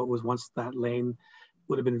accommodate what was once that lane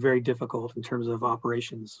would have been very difficult in terms of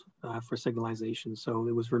operations for signalization. So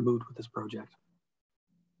it was removed with this project.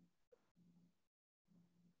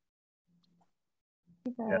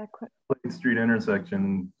 Yeah, Wellington Street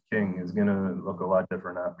intersection King is going to look a lot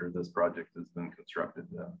different after this project has been constructed.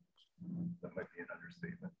 That might be an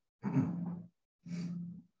understatement.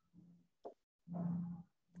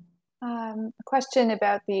 A question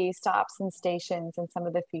about the stops and stations and some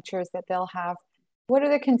of the features that they'll have. What are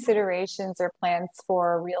the considerations or plans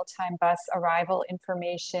for real-time bus arrival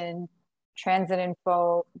information, transit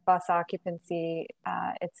info, bus occupancy,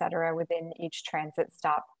 et cetera, within each transit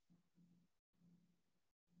stop?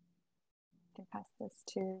 I can pass this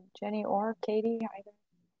to Jenny or Katie, either.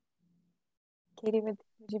 Katie, would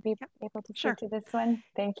you be able to Sure. speak to this one?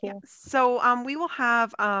 Thank you. Yeah. So we will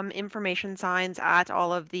have information signs at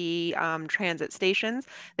all of the transit stations.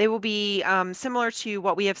 They will be similar to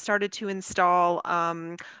what we have started to install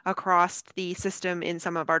across the system in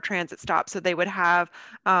some of our transit stops. So they would have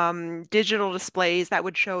digital displays that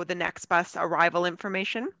would show the next bus arrival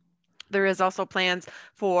information. There is also plans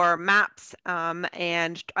for maps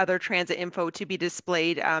and other transit info to be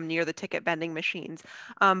displayed near the ticket vending machines.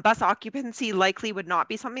 Bus occupancy likely would not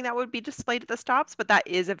be something that would be displayed at the stops, but that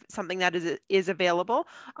is something that is available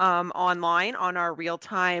online on our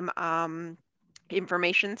real-time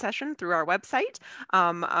information session through our website.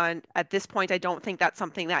 And at this point, I don't think that's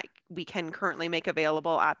something that we can currently make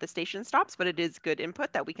available at the station stops, but it is good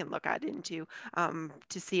input that we can look at into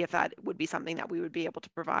to see if that would be something that we would be able to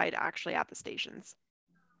provide actually at the stations.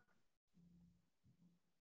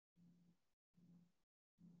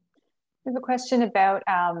 We have a question about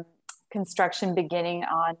construction beginning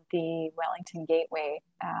on the Wellington Gateway.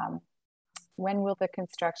 When will the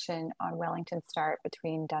construction on Wellington start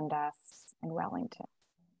between Dundas and Wellington?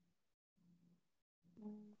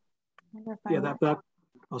 Yeah, that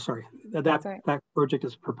project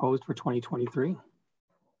is proposed for 2023. So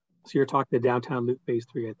you're talking the downtown loop phase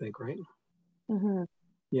 3, I think, right? Mm-hmm.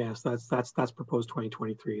 Yes, that's proposed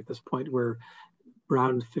 2023. At this point, we're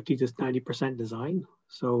around 50 to 90% design,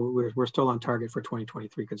 so we're still on target for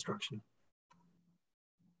 2023 construction.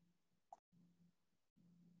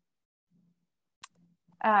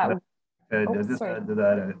 Just add to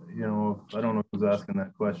that, you know, I don't know who's asking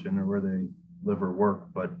that question or where they live or work,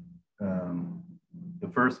 but the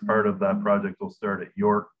first part of that project will start at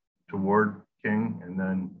York toward King, and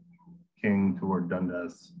then King toward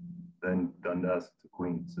Dundas, then Dundas to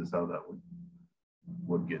Queens is how that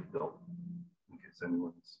would get built, in case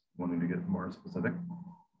anyone's wanting to get more specific.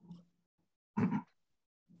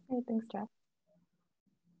 Okay, thanks, Jeff.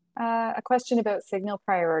 A question about signal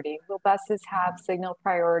priority. Will buses have signal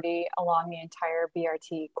priority along the entire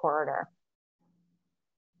BRT corridor?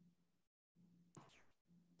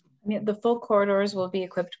 I mean, the full corridors will be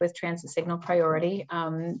equipped with transit signal priority.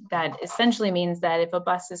 That essentially means that if a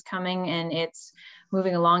bus is coming and it's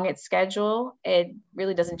moving along its schedule, it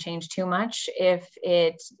really doesn't change too much. If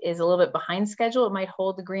it is a little bit behind schedule, it might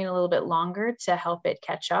hold the green a little bit longer to help it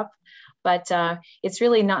catch up. But it's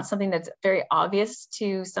really not something that's very obvious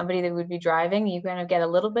to somebody that would be driving. You're going to get a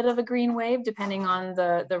little bit of a green wave depending on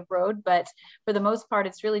the road, but for the most part,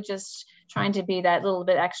 it's really just trying to be that little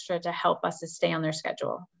bit extra to help buses stay on their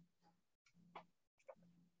schedule.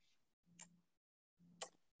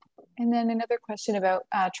 And then another question about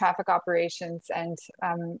traffic operations and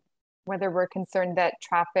whether we're concerned that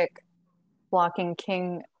traffic blocking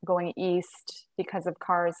King going east because of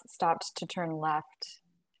cars stopped to turn left.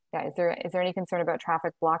 Yeah, is there any concern about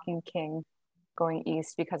traffic blocking King going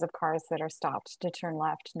east because of cars that are stopped to turn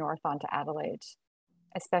left north onto Adelaide,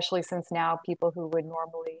 especially since now people who would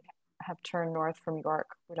normally have turned north from York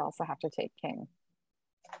would also have to take King?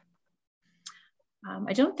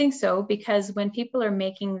 I don't think so, because when people are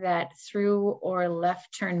making that through or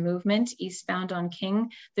left turn movement eastbound on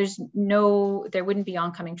King, there wouldn't be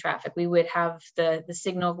oncoming traffic. We would have the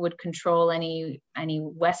signal would control any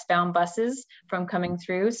westbound buses from coming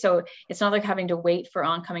through. So it's not like having to wait for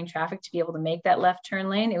oncoming traffic to be able to make that left turn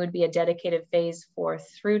lane. It would be a dedicated phase for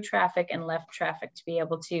through traffic and left traffic to be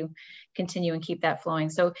able to continue and keep that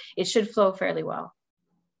flowing. So it should flow fairly well.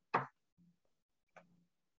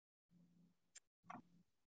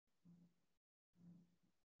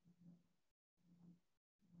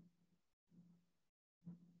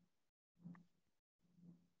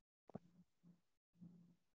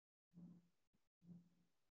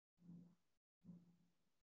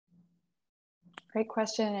 Great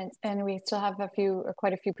question, and we still have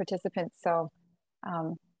quite a few participants, so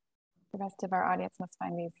the rest of our audience must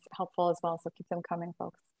find these helpful as well, so keep them coming,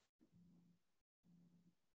 folks.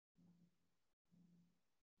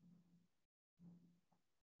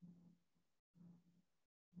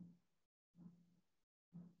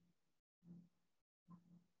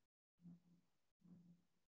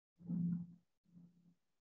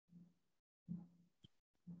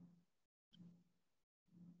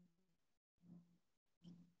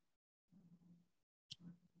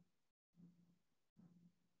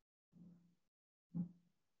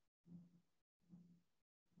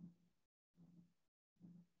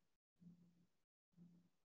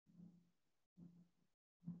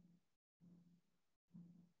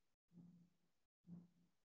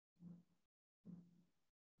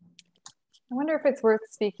 I wonder if it's worth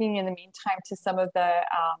speaking in the meantime to some of the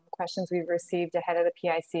questions we've received ahead of the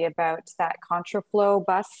PIC about that contraflow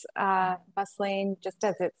bus lane. Just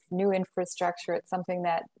as it's new infrastructure, it's something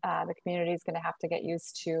that the community is going to have to get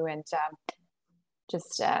used to, and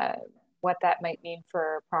just what that might mean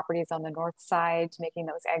for properties on the north side, making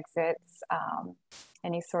those exits.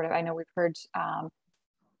 Any sort of, I know we've heard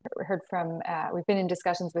from, we've been in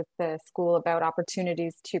discussions with the school about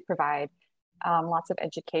opportunities to provide lots of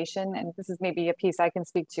education. And this is maybe a piece I can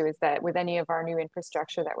speak to, is that with any of our new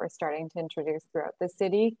infrastructure that we're starting to introduce throughout the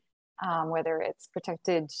city, whether it's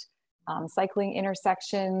protected cycling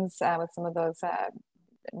intersections with some of those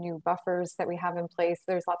new buffers that we have in place,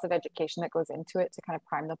 there's lots of education that goes into it to kind of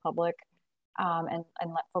prime the public and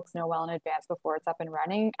let folks know well in advance before it's up and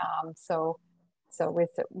running. So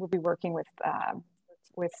we'll be working with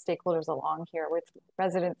stakeholders along here, with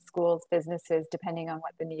residents, schools, businesses, depending on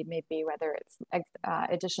what the need may be, whether it's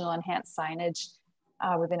additional enhanced signage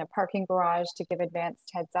within a parking garage to give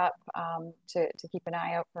advanced heads up to keep an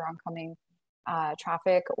eye out for oncoming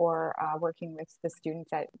traffic, or working with the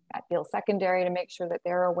students at Beale Secondary to make sure that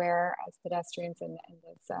they're aware as pedestrians and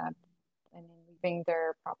leaving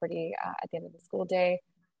their property at the end of the school day.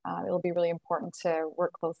 It'll be really important to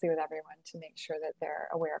work closely with everyone to make sure that they're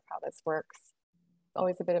aware of how this works. It's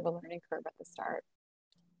always a bit of a learning curve at the start.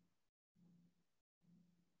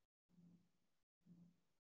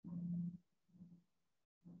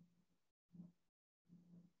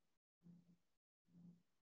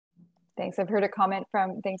 Thanks. I've heard a comment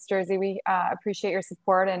from, thanks Jersey. We appreciate your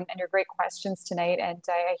support and your great questions tonight. And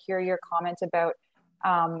I hear your comment about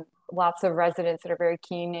lots of residents that are very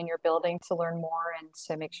keen in your building to learn more and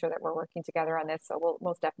to make sure that we're working together on this. So we'll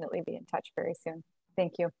most definitely be in touch very soon.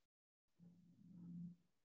 Thank you.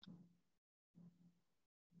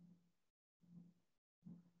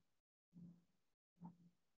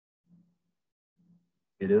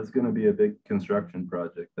 It is going to be a big construction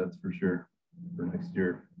project, that's for sure, for next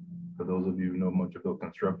year. For those of you who know much about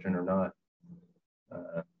construction or not,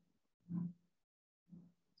 it's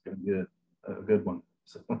going to be a good one.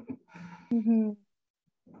 So.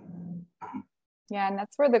 Yeah, and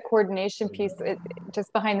that's where the coordination piece,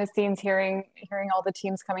 just behind the scenes, hearing all the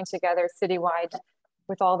teams coming together citywide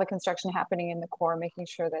with all the construction happening in the core, making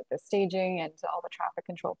sure that the staging and all the traffic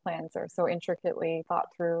control plans are so intricately thought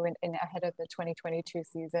through and ahead of the 2022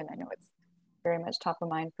 season. I know it's very much top of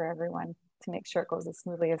mind for everyone to make sure it goes as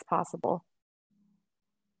smoothly as possible.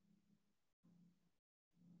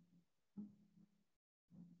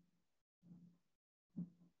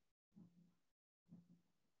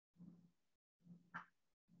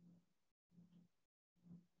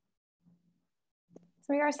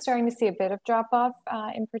 So we are starting to see a bit of drop off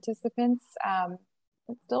in participants.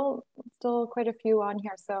 Still quite a few on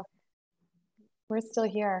here, so we're still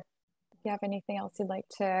here. If you have anything else you'd like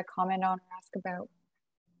to comment on or ask about.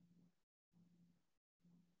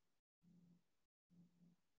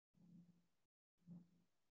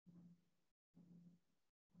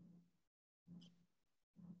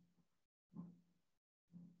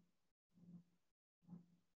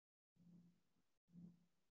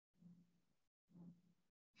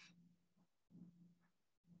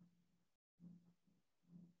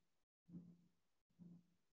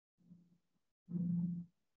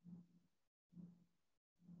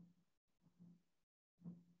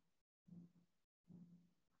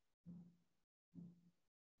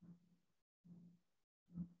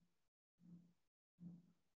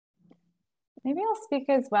 Maybe I'll speak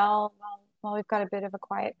as well while we've got a bit of a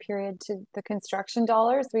quiet period to the construction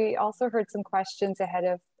dollars. We also heard some questions ahead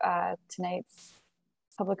of tonight's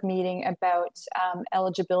public meeting about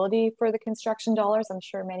eligibility for the construction dollars. I'm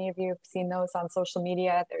sure many of you have seen those on social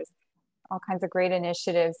media. There's all kinds of great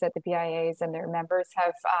initiatives that the BIAs and their members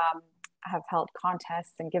have held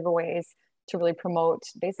contests and giveaways to really promote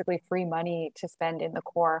basically free money to spend in the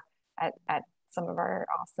core at some of our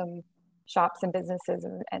awesome shops and businesses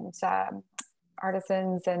and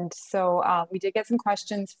artisans. And so we did get some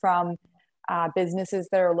questions from businesses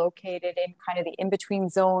that are located in kind of the in-between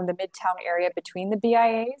zone, the Midtown area between the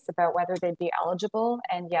BIAs, about whether they'd be eligible.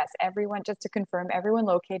 And yes, everyone, just to confirm, everyone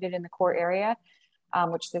located in the core area,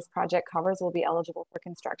 which this project covers, will be eligible for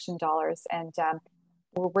construction dollars. And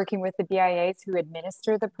we're working with the BIAs who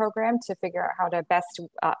administer the program to figure out how to best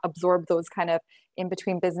absorb those kind of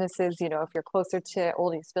in-between businesses. You know, if you're closer to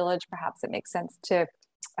Old East Village, perhaps it makes sense to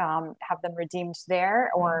have them redeemed there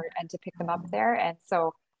and to pick them up there. And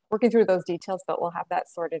so working through those details, but we'll have that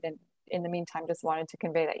sorted. And in the meantime, just wanted to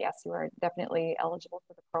convey that, yes, you are definitely eligible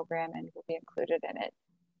for the program and will be included in it.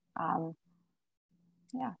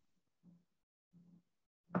 Yeah.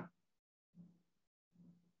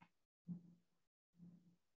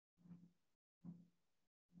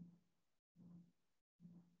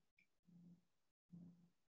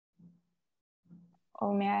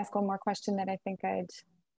 Oh, may I ask one more question that I think I'd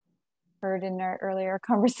heard in our earlier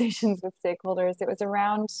conversations with stakeholders? It was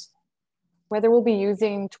around whether we'll be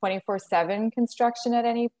using 24/7 construction at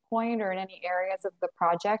any point or in any areas of the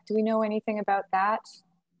project. Do we know anything about that?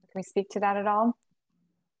 Can we speak to that at all?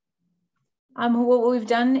 What we've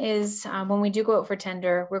done is when we do go out for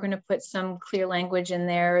tender, we're going to put some clear language in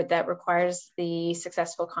there that requires the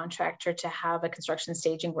successful contractor to have a construction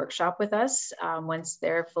staging workshop with us once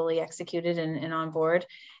they're fully executed and on board.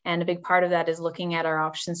 And a big part of that is looking at our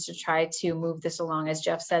options to try to move this along. As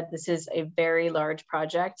Jeff said, this is a very large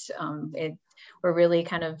project. We're really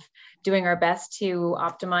kind of doing our best to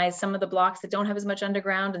optimize some of the blocks that don't have as much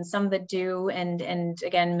underground and some that do, and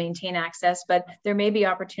again, maintain access. But there may be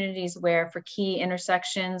opportunities where for key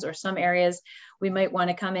intersections or some areas, we might want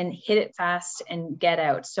to come in, hit it fast and get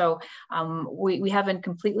out. So we haven't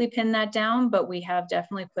completely pinned that down, but we have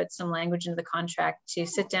definitely put some language into the contract to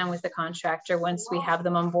sit down with the contractor once we have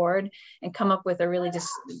them on board and come up with a really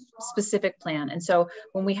just specific plan. And so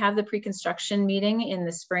when we have the pre-construction meeting in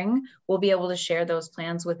the spring, we'll be able to share those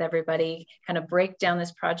plans with everybody, kind of break down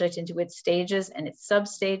this project into its stages and its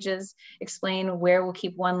sub-stages, explain where we'll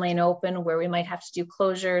keep one lane open, where we might have to do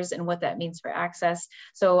closures and what that means for access.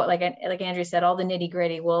 So like Andrea said, all the nitty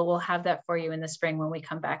gritty, we'll have that for you in the spring when we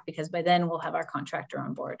come back, because by then we'll have our contractor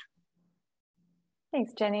on board.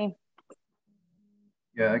 Thanks, Jenny.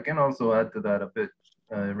 Yeah, I can also add to that a bit,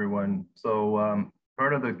 everyone. So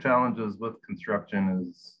part of the challenges with construction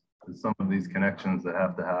is some of these connections that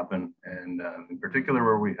have to happen. And in particular,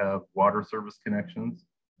 where we have water service connections,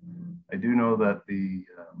 I do know that the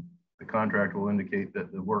contract will indicate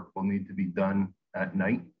that the work will need to be done at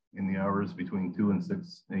night in the hours between 2 and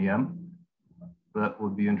 6 a.m. That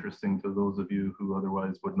would be interesting to those of you who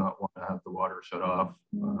otherwise would not want to have the water shut off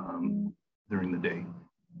during the day.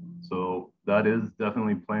 So that is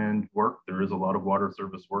definitely planned work. There is a lot of water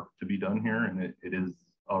service work to be done here, and it is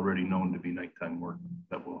already known to be nighttime work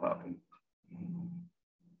that will happen.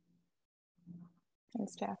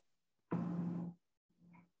 Thanks, Jeff. I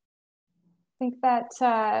think that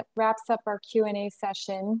wraps up our Q&A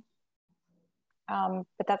session.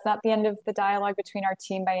 But that's not the end of the dialogue between our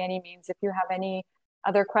team by any means. If you have any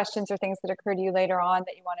other questions or things that occur to you later on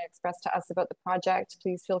that you want to express to us about the project,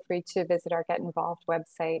 please feel free to visit our Get Involved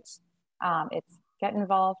website. It's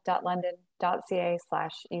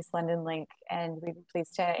getinvolved.london.ca/East London Link, and we'd be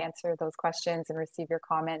pleased to answer those questions and receive your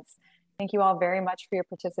comments. Thank you all very much for your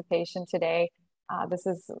participation today. This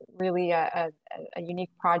is really a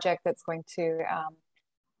unique project that's going to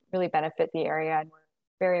really benefit the area, and we're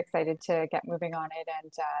very excited to get moving on it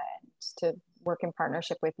and to work in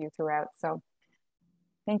partnership with you throughout. So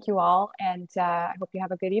thank you all, and I hope you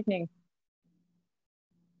have a good evening.